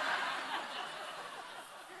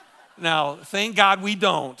 Now, thank God we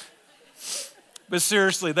don't. But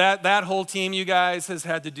seriously, that whole team, you guys, has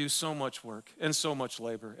had to do so much work and so much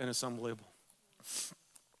labor, and it's unbelievable.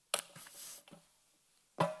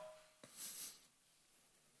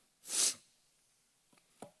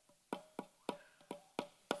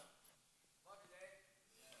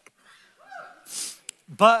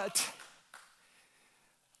 But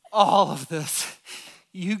all of this,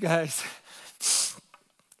 you guys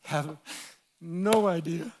have no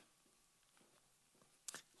idea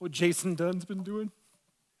what Jason Dunn's been doing.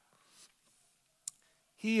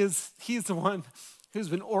 He's the one who's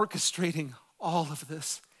been orchestrating all of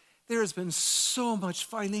this. There has been so much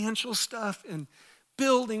financial stuff and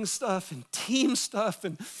building stuff and team stuff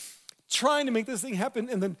and trying to make this thing happen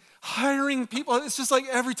and then hiring people. It's just like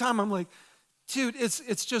every time I'm like, dude, it's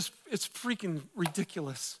freaking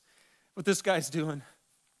ridiculous what this guy's doing.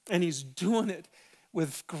 And he's doing it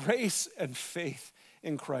with grace and faith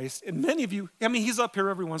in Christ. And many of you, I mean, he's up here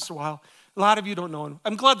every once in a while. A lot of you don't know him.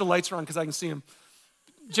 I'm glad the lights are on because I can see him.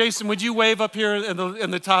 Jason, would you wave up here in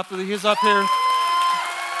the top? He's up here.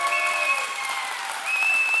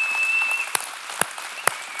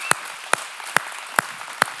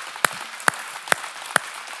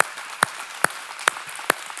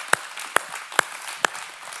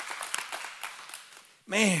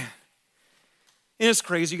 Man, it's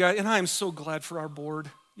crazy, guys. And I am so glad for our board.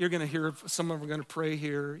 You're going to hear some of them are going to pray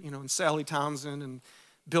here, and Sally Townsend and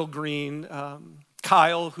Bill Green,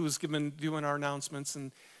 Kyle, who's doing our announcements,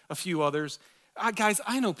 and a few others. Guys,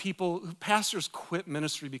 I know pastors quit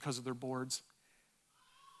ministry because of their boards.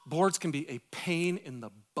 Boards can be a pain in the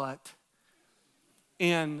butt.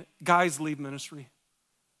 And guys leave ministry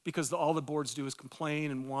because all the boards do is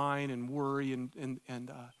complain and whine and worry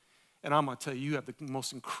and I'm going to tell you, you have the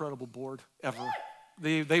most incredible board ever.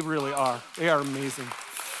 They really are. They are amazing.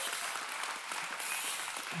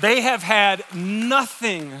 They have had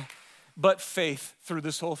nothing but faith through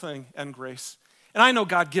this whole thing and grace. And I know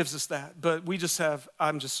God gives us that, but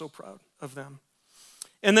I'm just so proud of them.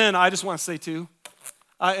 And then I just want to say too,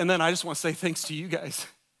 thanks to you guys.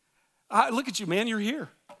 Look at you, man, you're here.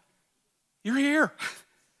 You're here.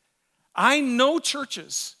 I know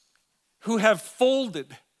churches who have folded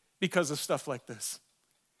because of stuff like this.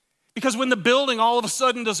 Because when the building all of a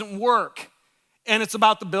sudden doesn't work and it's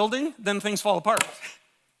about the building, then things fall apart.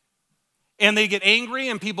 And they get angry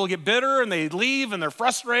and people get bitter and they leave and they're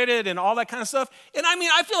frustrated and all that kind of stuff. And I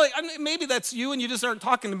mean, I feel like maybe that's you and you just aren't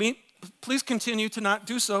talking to me. Please continue to not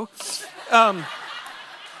do so. But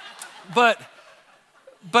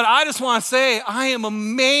I just want to say, I am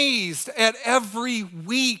amazed at every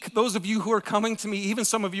week, those of you who are coming to me, even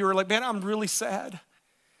some of you are like, man, I'm really sad.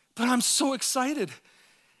 But I'm so excited.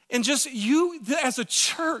 And just you as a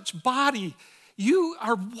church body,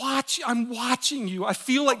 I'm watching you. I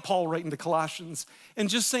feel like Paul writing to Colossians and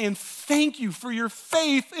just saying, thank you for your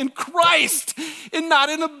faith in Christ and not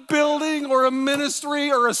in a building or a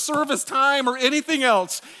ministry or a service time or anything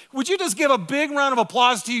else. Would you just give a big round of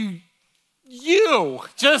applause to you?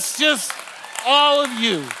 Just all of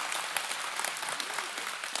you.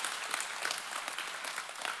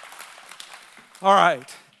 All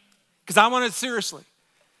right. Because I want it seriously.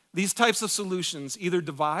 These types of solutions either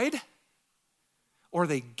divide or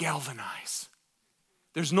they galvanize.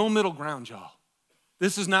 There's no middle ground, y'all.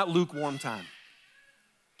 This is not lukewarm time.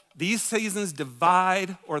 These seasons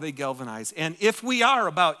divide or they galvanize. And if we are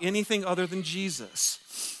about anything other than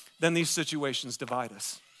Jesus, then these situations divide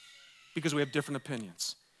us because we have different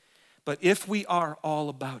opinions. But if we are all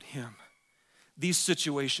about him, these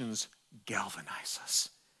situations galvanize us.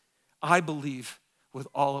 I believe with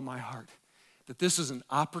all of my heart that this is an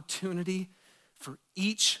opportunity for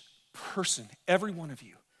each person, every one of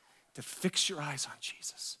you, to fix your eyes on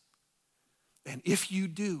Jesus. And if you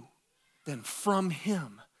do, then from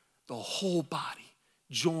him, the whole body,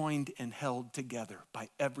 joined and held together by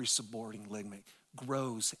every supporting ligament,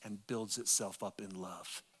 grows and builds itself up in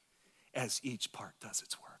love as each part does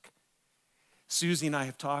its work. Susie and I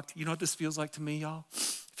have talked. You know what this feels like to me, y'all?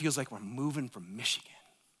 It feels like we're moving from Michigan.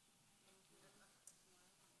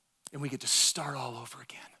 And we get to start all over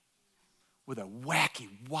again with a wacky,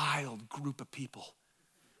 wild group of people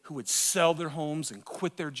who would sell their homes and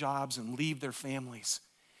quit their jobs and leave their families.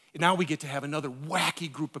 And now we get to have another wacky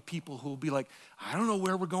group of people who will be like, I don't know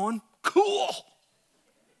where we're going. Cool.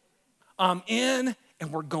 I'm in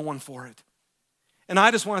and we're going for it. And I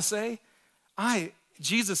just want to say,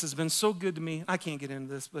 Jesus has been so good to me. I can't get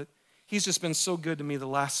into this, but he's just been so good to me the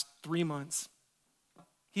last 3 months.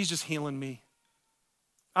 He's just healing me.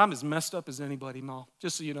 I'm as messed up as anybody, Mal.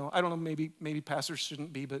 Just so you know. I don't know, maybe pastors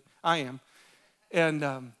shouldn't be, but I am.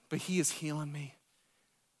 And but he is healing me.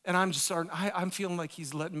 And I'm feeling like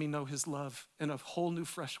he's letting me know his love in a whole new,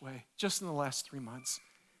 fresh way, just in the last 3 months.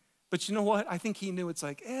 But you know what? I think he knew it's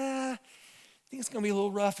like, I think it's going to be a little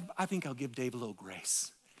rough. I think I'll give Dave a little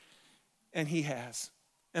grace. And he has.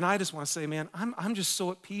 And I just want to say, man, I'm just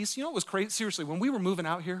so at peace. You know what was crazy? Seriously, when we were moving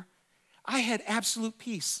out here, I had absolute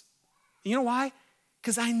peace. You know why?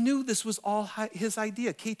 Because I knew this was all his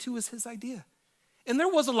idea. K2 is his idea. And there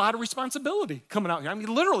was a lot of responsibility coming out here. I mean,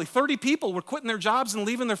 literally 30 people were quitting their jobs and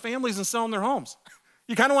leaving their families and selling their homes.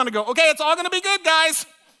 You kind of want to go, okay, it's all going to be good, guys,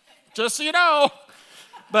 just so you know.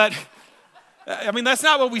 But, I mean, that's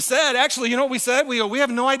not what we said. Actually, you know what we said? We have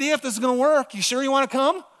no idea if this is going to work. You sure you want to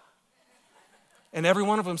come? And every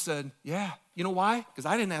one of them said, yeah. You know why? Because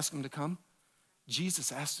I didn't ask them to come.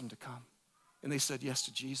 Jesus asked them to come. And they said yes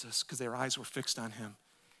to Jesus because their eyes were fixed on him.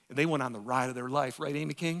 And they went on the ride of their life, right,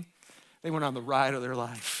 Amy King? They went on the ride of their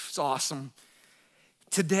life. It's awesome.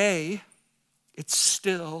 Today, it's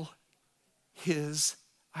still his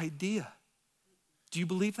idea. Do you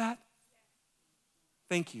believe that?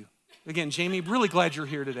 Thank you. Again, Jamie, really glad you're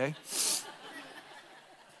here today.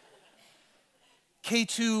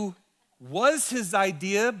 K2 was his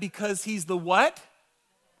idea because he's the what?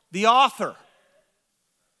 The author.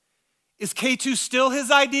 Is K2 still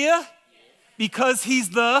his idea? Because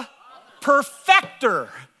he's the perfecter.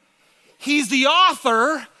 He's the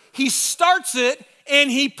author, he starts it,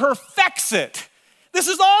 and he perfects it. This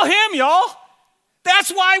is all him, y'all.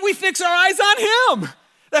 That's why we fix our eyes on him.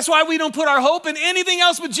 That's why we don't put our hope in anything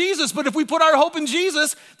else but Jesus. But if we put our hope in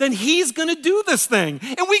Jesus, then he's gonna do this thing.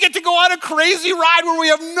 And we get to go on a crazy ride where we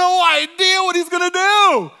have no idea what he's gonna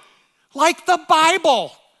do. Like the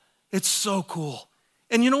Bible. It's so cool.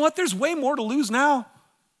 And you know what? There's way more to lose now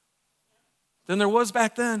than there was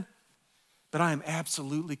back then. But I am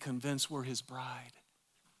absolutely convinced we're his bride.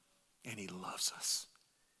 And he loves us.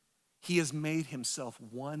 He has made himself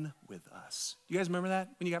one with us. Do you guys remember that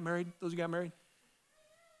when you got married? Those who got married?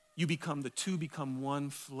 The two become one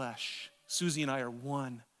flesh. Susie and I are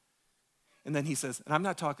one. And then he says, and I'm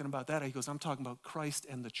not talking about that. He goes, I'm talking about Christ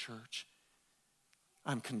and the church.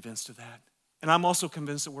 I'm convinced of that. And I'm also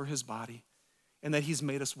convinced that we're his body and that he's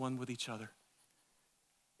made us one with each other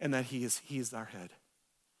and that he is our head.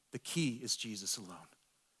 The key is Jesus alone.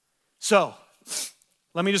 So,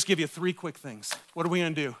 let me just give you 3 quick things. What are we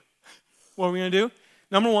gonna do? What are we gonna do?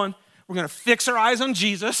 Number 1, we're gonna fix our eyes on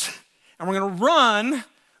Jesus and we're gonna run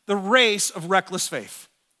the race of reckless faith.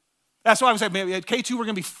 That's why I was saying, at K2, we're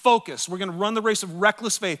gonna be focused. We're gonna run the race of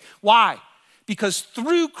reckless faith. Why? Because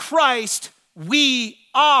through Christ, we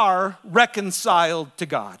are reconciled to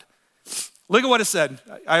God. Look at what it said.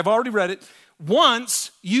 I've already read it.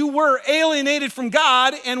 Once you were alienated from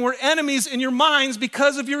God and were enemies in your minds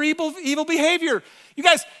because of your evil behavior. You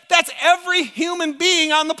guys, that's every human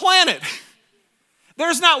being on the planet.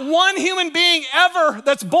 There's not one human being ever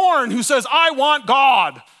that's born who says, I want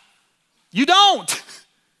God. You don't.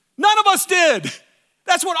 None of us did.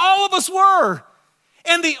 That's what all of us were.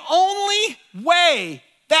 And the only way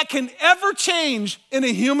that can ever change in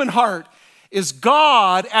a human heart is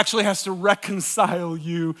God actually has to reconcile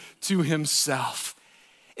you to himself.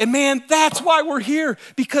 And man, that's why we're here,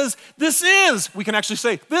 because we can actually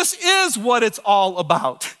say, this is what it's all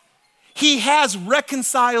about. He has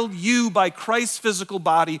reconciled you by Christ's physical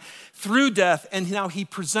body through death, and now he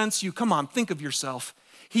presents you, come on, think of yourself.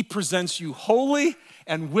 He presents you holy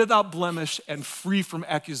and without blemish and free from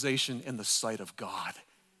accusation in the sight of God.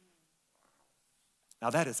 Now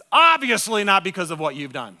that is obviously not because of what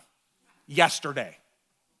you've done yesterday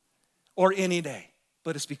or any day,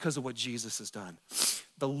 but it's because of what Jesus has done.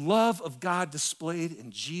 The love of God displayed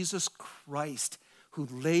in Jesus Christ, who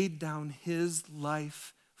laid down his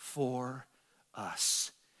life for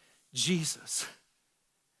us. Jesus,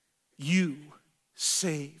 you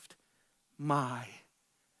saved my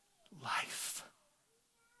life.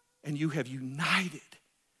 And you have united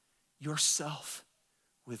yourself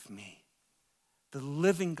with me. The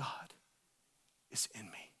living God is in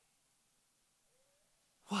me.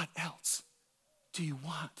 What else do you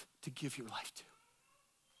want to give your life to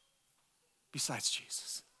besides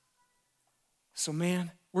Jesus? So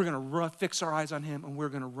man, we're going to fix our eyes on him and we're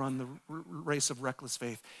going to run the race of reckless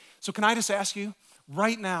faith. So can I just ask you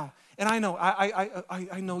right now, and I know,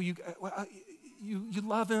 I know you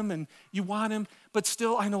love him and you want him, but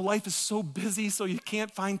still I know life is so busy so you can't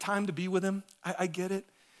find time to be with him. I get it.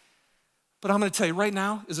 But I'm going to tell you right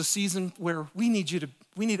now is a season where we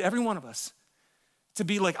need every one of us to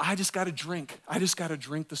be like, I just got to drink. I just got to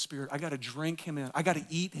drink the Spirit. I got to drink him in. I got to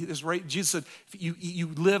eat his right. Jesus said, if you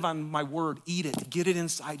live on my word, eat it, get it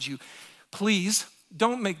inside you. Please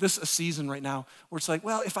don't make this a season right now where it's like,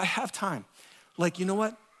 well, if I have time, like, you know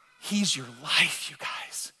what? He's your life, you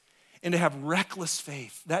guys. And to have reckless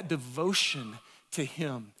faith, that devotion to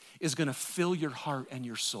him is going to fill your heart and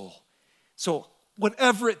your soul. So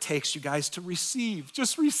whatever it takes, you guys, to receive,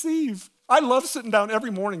 just receive. I love sitting down every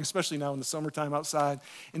morning, especially now in the summertime outside,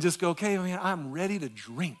 and just go, okay, man, I'm ready to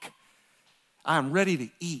drink. I'm ready to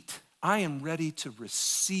eat. I am ready to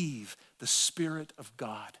receive the Spirit of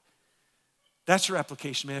God. That's your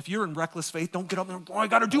application, man. If you're in reckless faith, don't get up and, I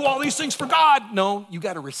got to do all these things for God. No, you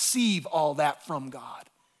got to receive all that from God.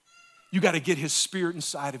 You got to get his Spirit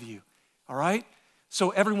inside of you, all right?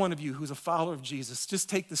 So every one of you who's a follower of Jesus, just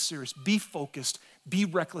take this serious. Be focused, be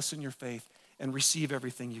reckless in your faith, and receive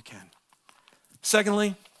everything you can.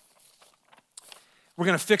 Secondly, we're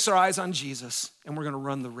going to fix our eyes on Jesus, and we're going to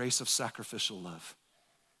run the race of sacrificial love.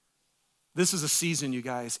 This is a season, you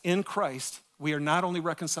guys. In Christ, we are not only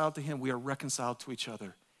reconciled to him, we are reconciled to each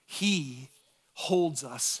other. He holds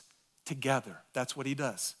us together. That's what he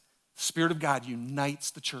does. The Spirit of God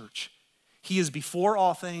unites the church. He is before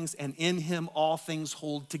all things, and in him all things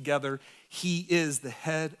hold together. He is the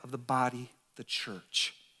head of the body, the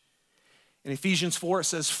church. In Ephesians 4, it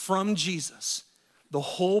says, from Jesus, the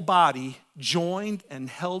whole body, joined and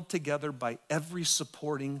held together by every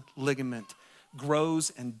supporting ligament,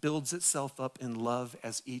 grows and builds itself up in love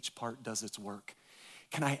as each part does its work.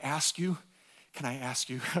 Can I ask you,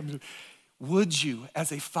 would you,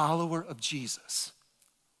 as a follower of Jesus,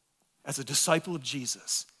 as a disciple of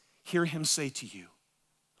Jesus, hear him say to you,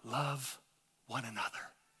 love one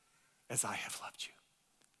another as I have loved you?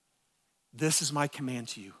 This is my command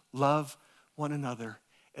to you. Love one another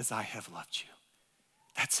as I have loved you.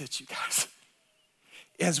 That's it, you guys.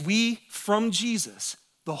 As we, from Jesus,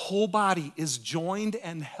 the whole body is joined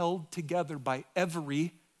and held together by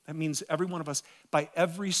that means every one of us, by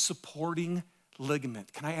every supporting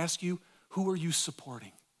ligament. Can I ask you, who are you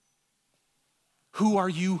supporting? Who are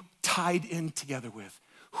you tied in together with?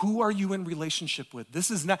 Who are you in relationship with?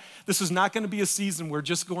 This is not going to be a season where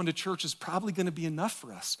just going to church is probably going to be enough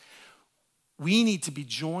for us. We need to be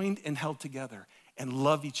joined and held together and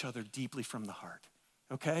love each other deeply from the heart,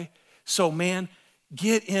 okay? So, man,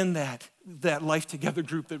 get in that Life Together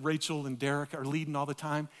group that Rachel and Derek are leading all the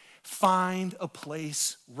time. Find a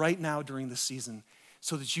place right now during this season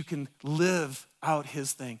so that you can live out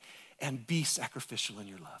his thing and be sacrificial in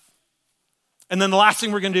your love. And then the last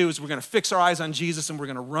thing we're going to do is we're going to fix our eyes on Jesus, and we're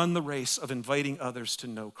going to run the race of inviting others to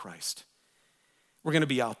know Christ. We're going to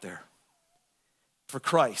be out there. For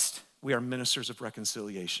Christ, we are ministers of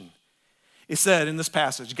reconciliation. It said in this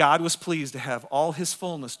passage, God was pleased to have all his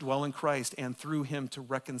fullness dwell in Christ, and through him to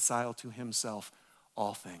reconcile to himself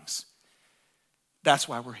all things. That's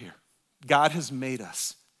why we're here. God has made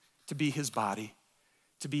us to be his body,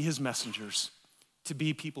 to be his messengers, to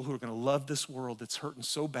be people who are going to love this world that's hurting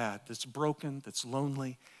so bad, that's broken, that's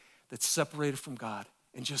lonely, that's separated from God,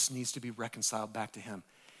 and just needs to be reconciled back to him.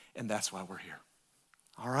 And that's why we're here.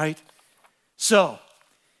 All right? So,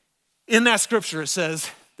 in that scripture, it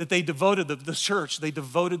says that they devoted, the church, they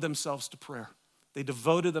devoted themselves to prayer. They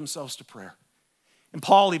devoted themselves to prayer. And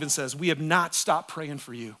Paul even says, we have not stopped praying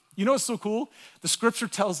for you. You know what's so cool? The scripture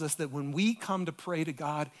tells us that when we come to pray to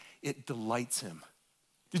God, it delights him.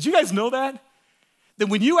 Did you guys know that? That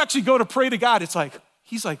when you actually go to pray to God, it's like,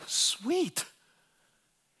 he's like, sweet.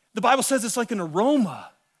 The Bible says it's like an aroma.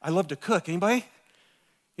 I love to cook. Anybody?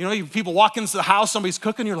 You know, people walk into the house, somebody's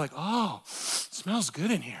cooking, you're like, oh, it smells good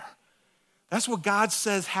in here. That's what God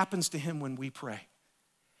says happens to him when we pray.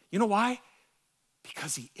 You know why?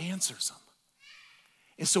 Because he answers them.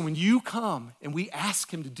 And so when you come and we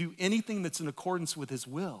ask him to do anything that's in accordance with his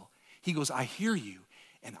will, he goes, I hear you,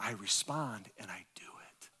 and I respond, and I do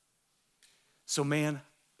it. So man,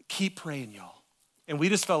 keep praying, y'all. And we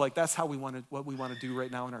just felt like that's how what we want to do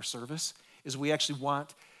right now in our service, is we actually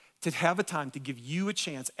want to have a time to give you a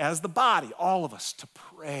chance as the body, all of us, to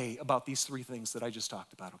pray about these three things that I just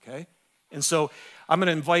talked about, okay? And so I'm going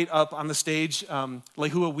to invite up on the stage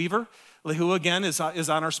Lehua Weaver. Lehua, again, is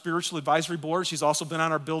on our spiritual advisory board. She's also been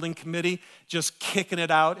on our building committee, just kicking it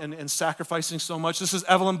out and sacrificing so much. This is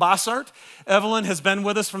Evelyn Bossart. Evelyn has been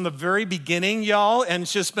with us from the very beginning, y'all, and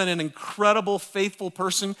she's just been an incredible, faithful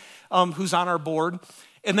person who's on our board.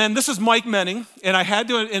 And then this is Mike Menning, and I had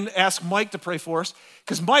to ask Mike to pray for us,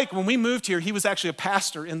 because Mike, when we moved here, he was actually a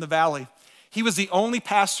pastor in the valley. He was the only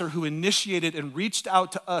pastor who initiated and reached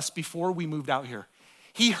out to us before we moved out here.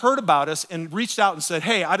 He heard about us and reached out and said,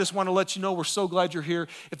 hey, I just want to let you know we're so glad you're here.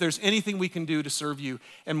 If there's anything we can do to serve you.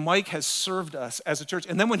 And Mike has served us as a church.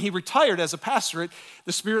 And then when he retired as a pastorate,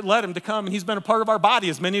 the Spirit led him to come, and he's been a part of our body,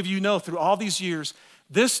 as many of you know, through all these years.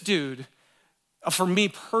 This dude, for me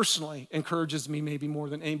personally, encourages me maybe more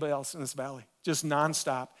than anybody else in this valley, just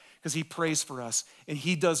nonstop, because he prays for us and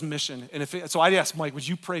he does mission. And so I asked Mike, would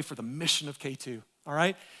you pray for the mission of K2? All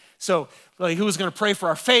right? So who was going to pray for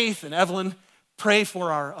our faith, and Evelyn pray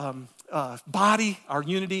for our body, our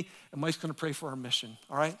unity, and Mike's going to pray for our mission.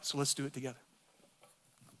 All right? So let's do it together.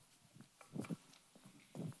 Thanks,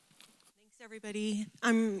 everybody.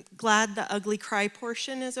 I'm glad the ugly cry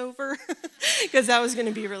portion is over, because that was going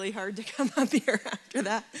to be really hard to come up here after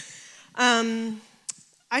that.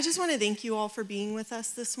 I just want to thank you all for being with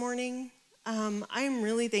us this morning. I am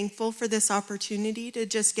really thankful for this opportunity to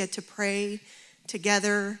just get to pray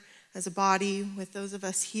together as a body with those of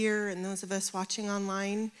us here and those of us watching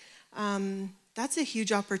online. that's a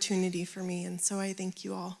huge opportunity for me. And so I thank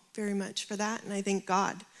you all very much for that. And I thank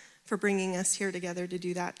God for bringing us here together to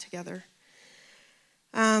do that together.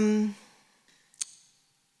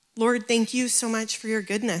 Lord, thank you so much for your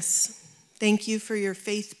goodness. Thank you for your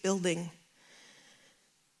faith building.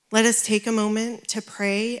 Let us take a moment to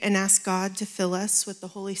pray and ask God to fill us with the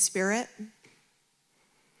Holy Spirit,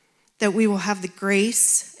 that we will have the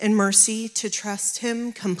grace and mercy to trust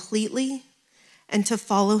him completely and to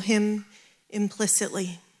follow him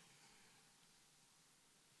implicitly.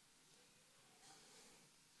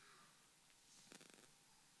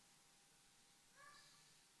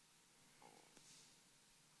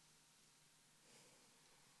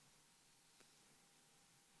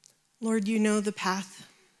 Lord, you know the path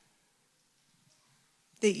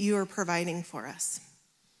that you are providing for us.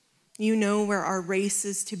 You know where our race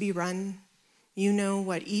is to be run. You know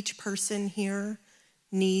what each person here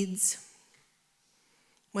needs,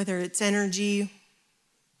 whether it's energy,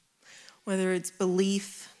 whether it's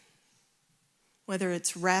belief, whether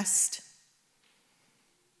it's rest.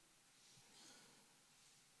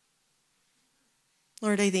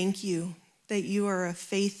 Lord, I thank you that you are a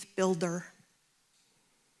faith builder,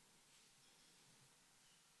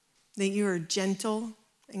 that you are gentle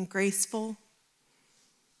and graceful,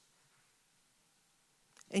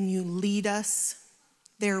 and you lead us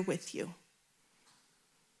there with you.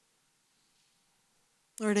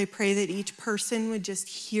 Lord, I pray that each person would just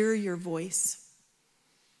hear your voice,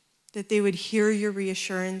 that they would hear your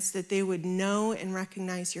reassurance, that they would know and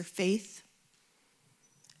recognize your faith,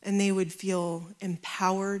 and they would feel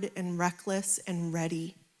empowered and reckless and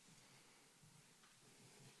ready.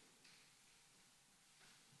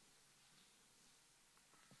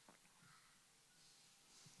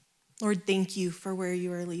 Lord, thank you for where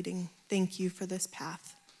you are leading. Thank you for this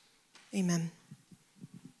path. Amen.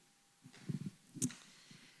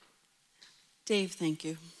 Dave, thank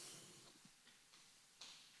you.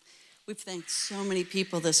 We've thanked so many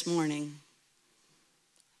people this morning.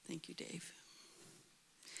 Thank you, Dave.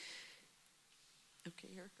 Okay,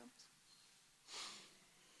 here it comes.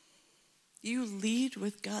 You lead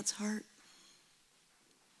with God's heart.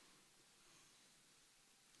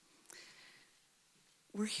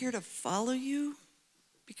 We're here to follow you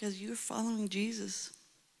because you're following Jesus.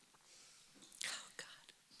 Oh, God.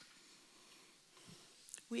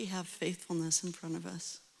 We have faithfulness in front of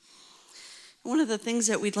us. One of the things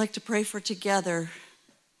that we'd like to pray for together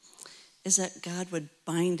is that God would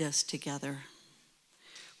bind us together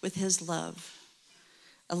with his love,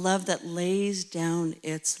 a love that lays down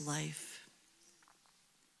its life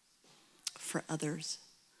for others,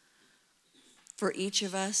 for each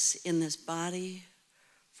of us in this body,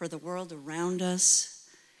 for the world around us.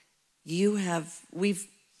 Dave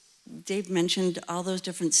mentioned all those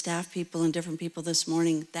different staff people and different people this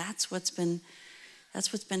morning. That's what's been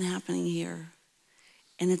happening here.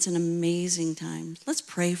 And it's an amazing time. Let's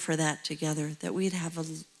pray for that together, that we'd have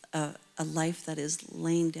a life that is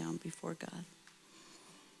laying down before God.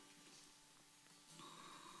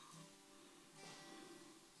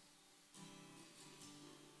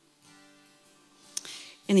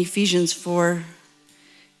 In Ephesians 4,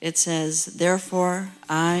 it says, "Therefore,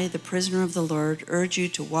 I, the prisoner of the Lord, urge you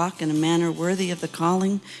to walk in a manner worthy of the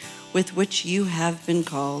calling with which you have been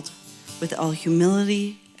called, with all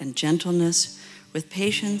humility and gentleness, with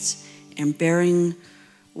patience and bearing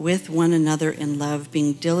with one another in love,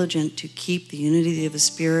 being diligent to keep the unity of the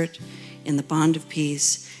Spirit in the bond of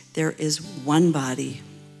peace. There is one body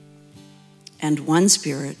and one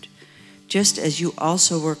Spirit, just as you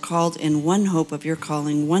also were called in one hope of your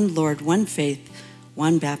calling, one Lord, one faith,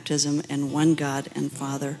 one baptism, and one God and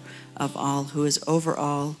Father of all, who is over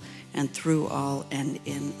all and through all and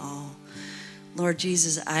in all." Lord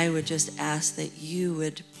Jesus, I would just ask that you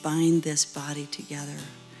would bind this body together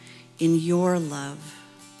in your love,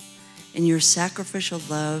 in your sacrificial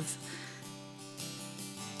love,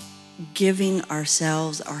 giving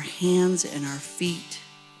ourselves, our hands and our feet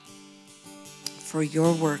for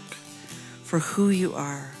your work, for who you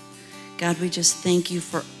are. God, we just thank you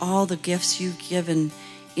for all the gifts you've given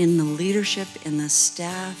in the leadership, in the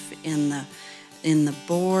staff, in the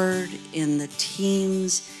board, in the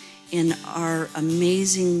teams, in our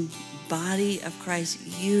amazing body of Christ.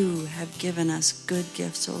 You have given us good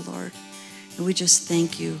gifts, oh Lord. And we just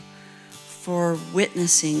thank you for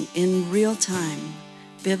witnessing in real time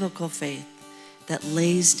biblical faith that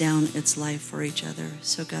lays down its life for each other.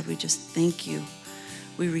 So God, we just thank you.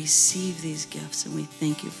 We receive these gifts and we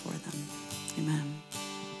thank you for them. Amen.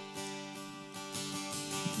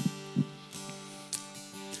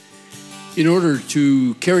 In order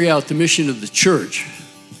to carry out the mission of the church,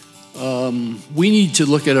 we need to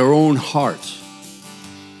look at our own hearts.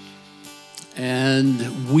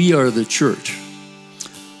 and we are the church.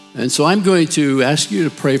 And so I'm going to ask you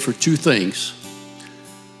to pray for two things.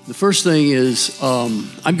 The first thing is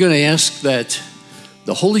I'm going to ask that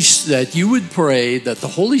that you would pray that the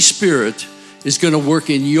Holy Spirit is going to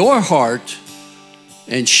work in your heart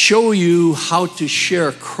and show you how to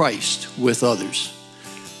share Christ with others.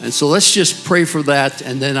 And so let's just pray for that,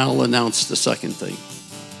 and then I'll announce the second thing.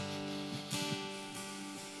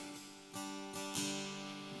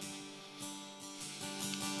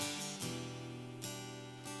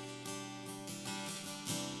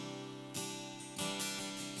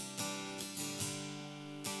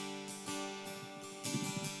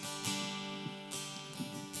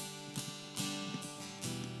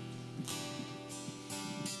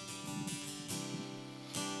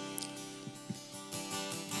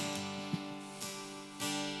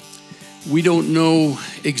 We don't know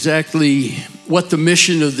exactly what the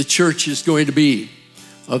mission of the church is going to be,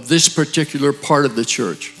 of this particular part of the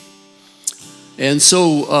church. And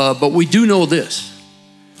so, but we do know this,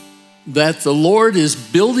 that the Lord is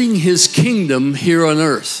building his kingdom here on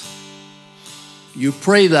earth. You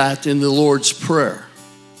pray that in the Lord's Prayer.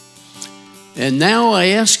 And now I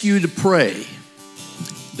ask you to pray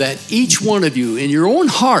that each one of you in your own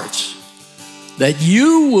hearts, that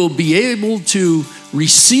you will be able to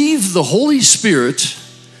receive the Holy Spirit,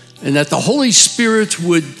 and that the Holy Spirit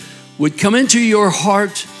would come into your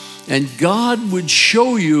heart, and God would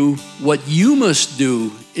show you what you must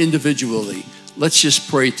do individually. Let's just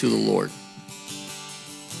pray to the Lord.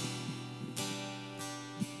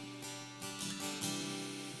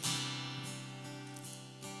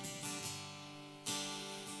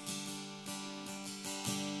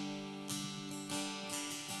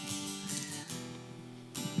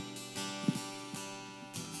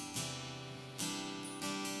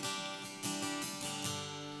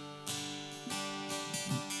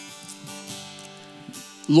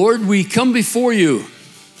 Lord, we come before you,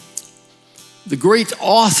 the great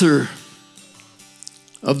author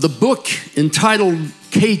of the book entitled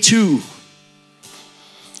K2.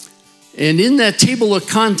 And in that table of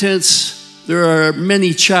contents, there are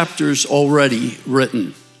many chapters already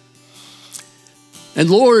written. And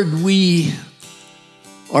Lord, we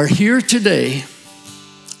are here today.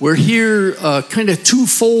 We're here kind of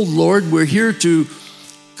twofold, Lord. We're here to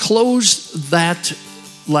close that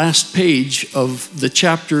last page of the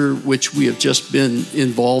chapter which we have just been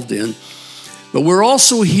involved in. But we're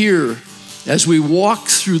also here as we walk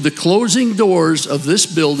through the closing doors of this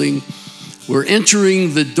building. We're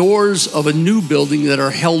entering the doors of a new building that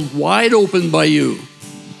are held wide open by you.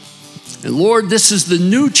 And Lord, this is the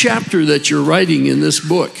new chapter that you're writing in this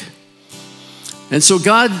book. And so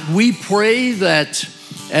God, we pray that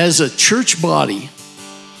as a church body,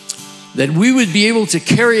 that we would be able to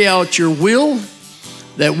carry out your will,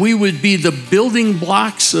 that we would be the building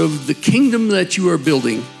blocks of the kingdom that you are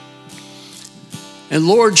building. And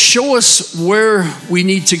Lord, show us where we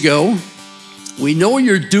need to go. We know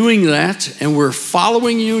you're doing that, and we're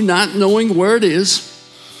following you, not knowing where it is.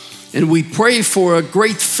 And we pray for a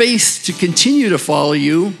great faith to continue to follow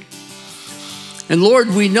you. And Lord,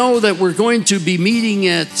 we know that we're going to be meeting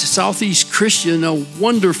at Southeast Christian, a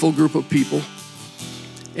wonderful group of people.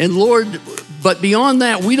 And Lord, but beyond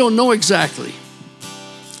that, we don't know exactly.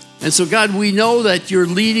 And so, God, we know that you're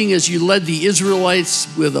leading as you led the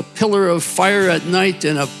Israelites with a pillar of fire at night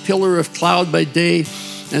and a pillar of cloud by day.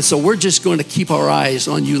 And so we're just going to keep our eyes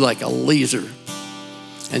on you like a laser,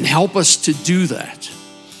 and help us to do that.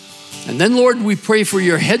 And then, Lord, we pray for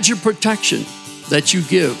your hedge of protection that you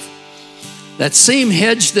give. That same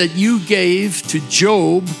hedge that you gave to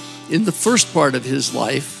Job in the first part of his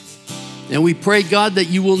life. And we pray, God, that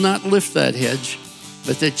you will not lift that hedge,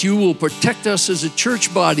 but that you will protect us as a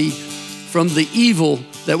church body from the evil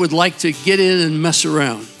that would like to get in and mess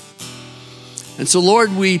around. And so,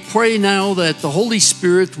 Lord, we pray now that the Holy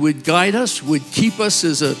Spirit would guide us, would keep us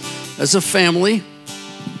as a family.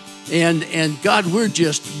 And God, we're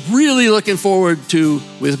just really looking forward to,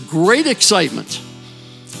 with great excitement,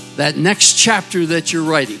 that next chapter that you're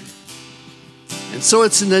writing. And so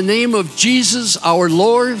it's in the name of Jesus, our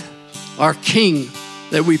Lord, our King,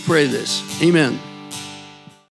 that we pray this. Amen.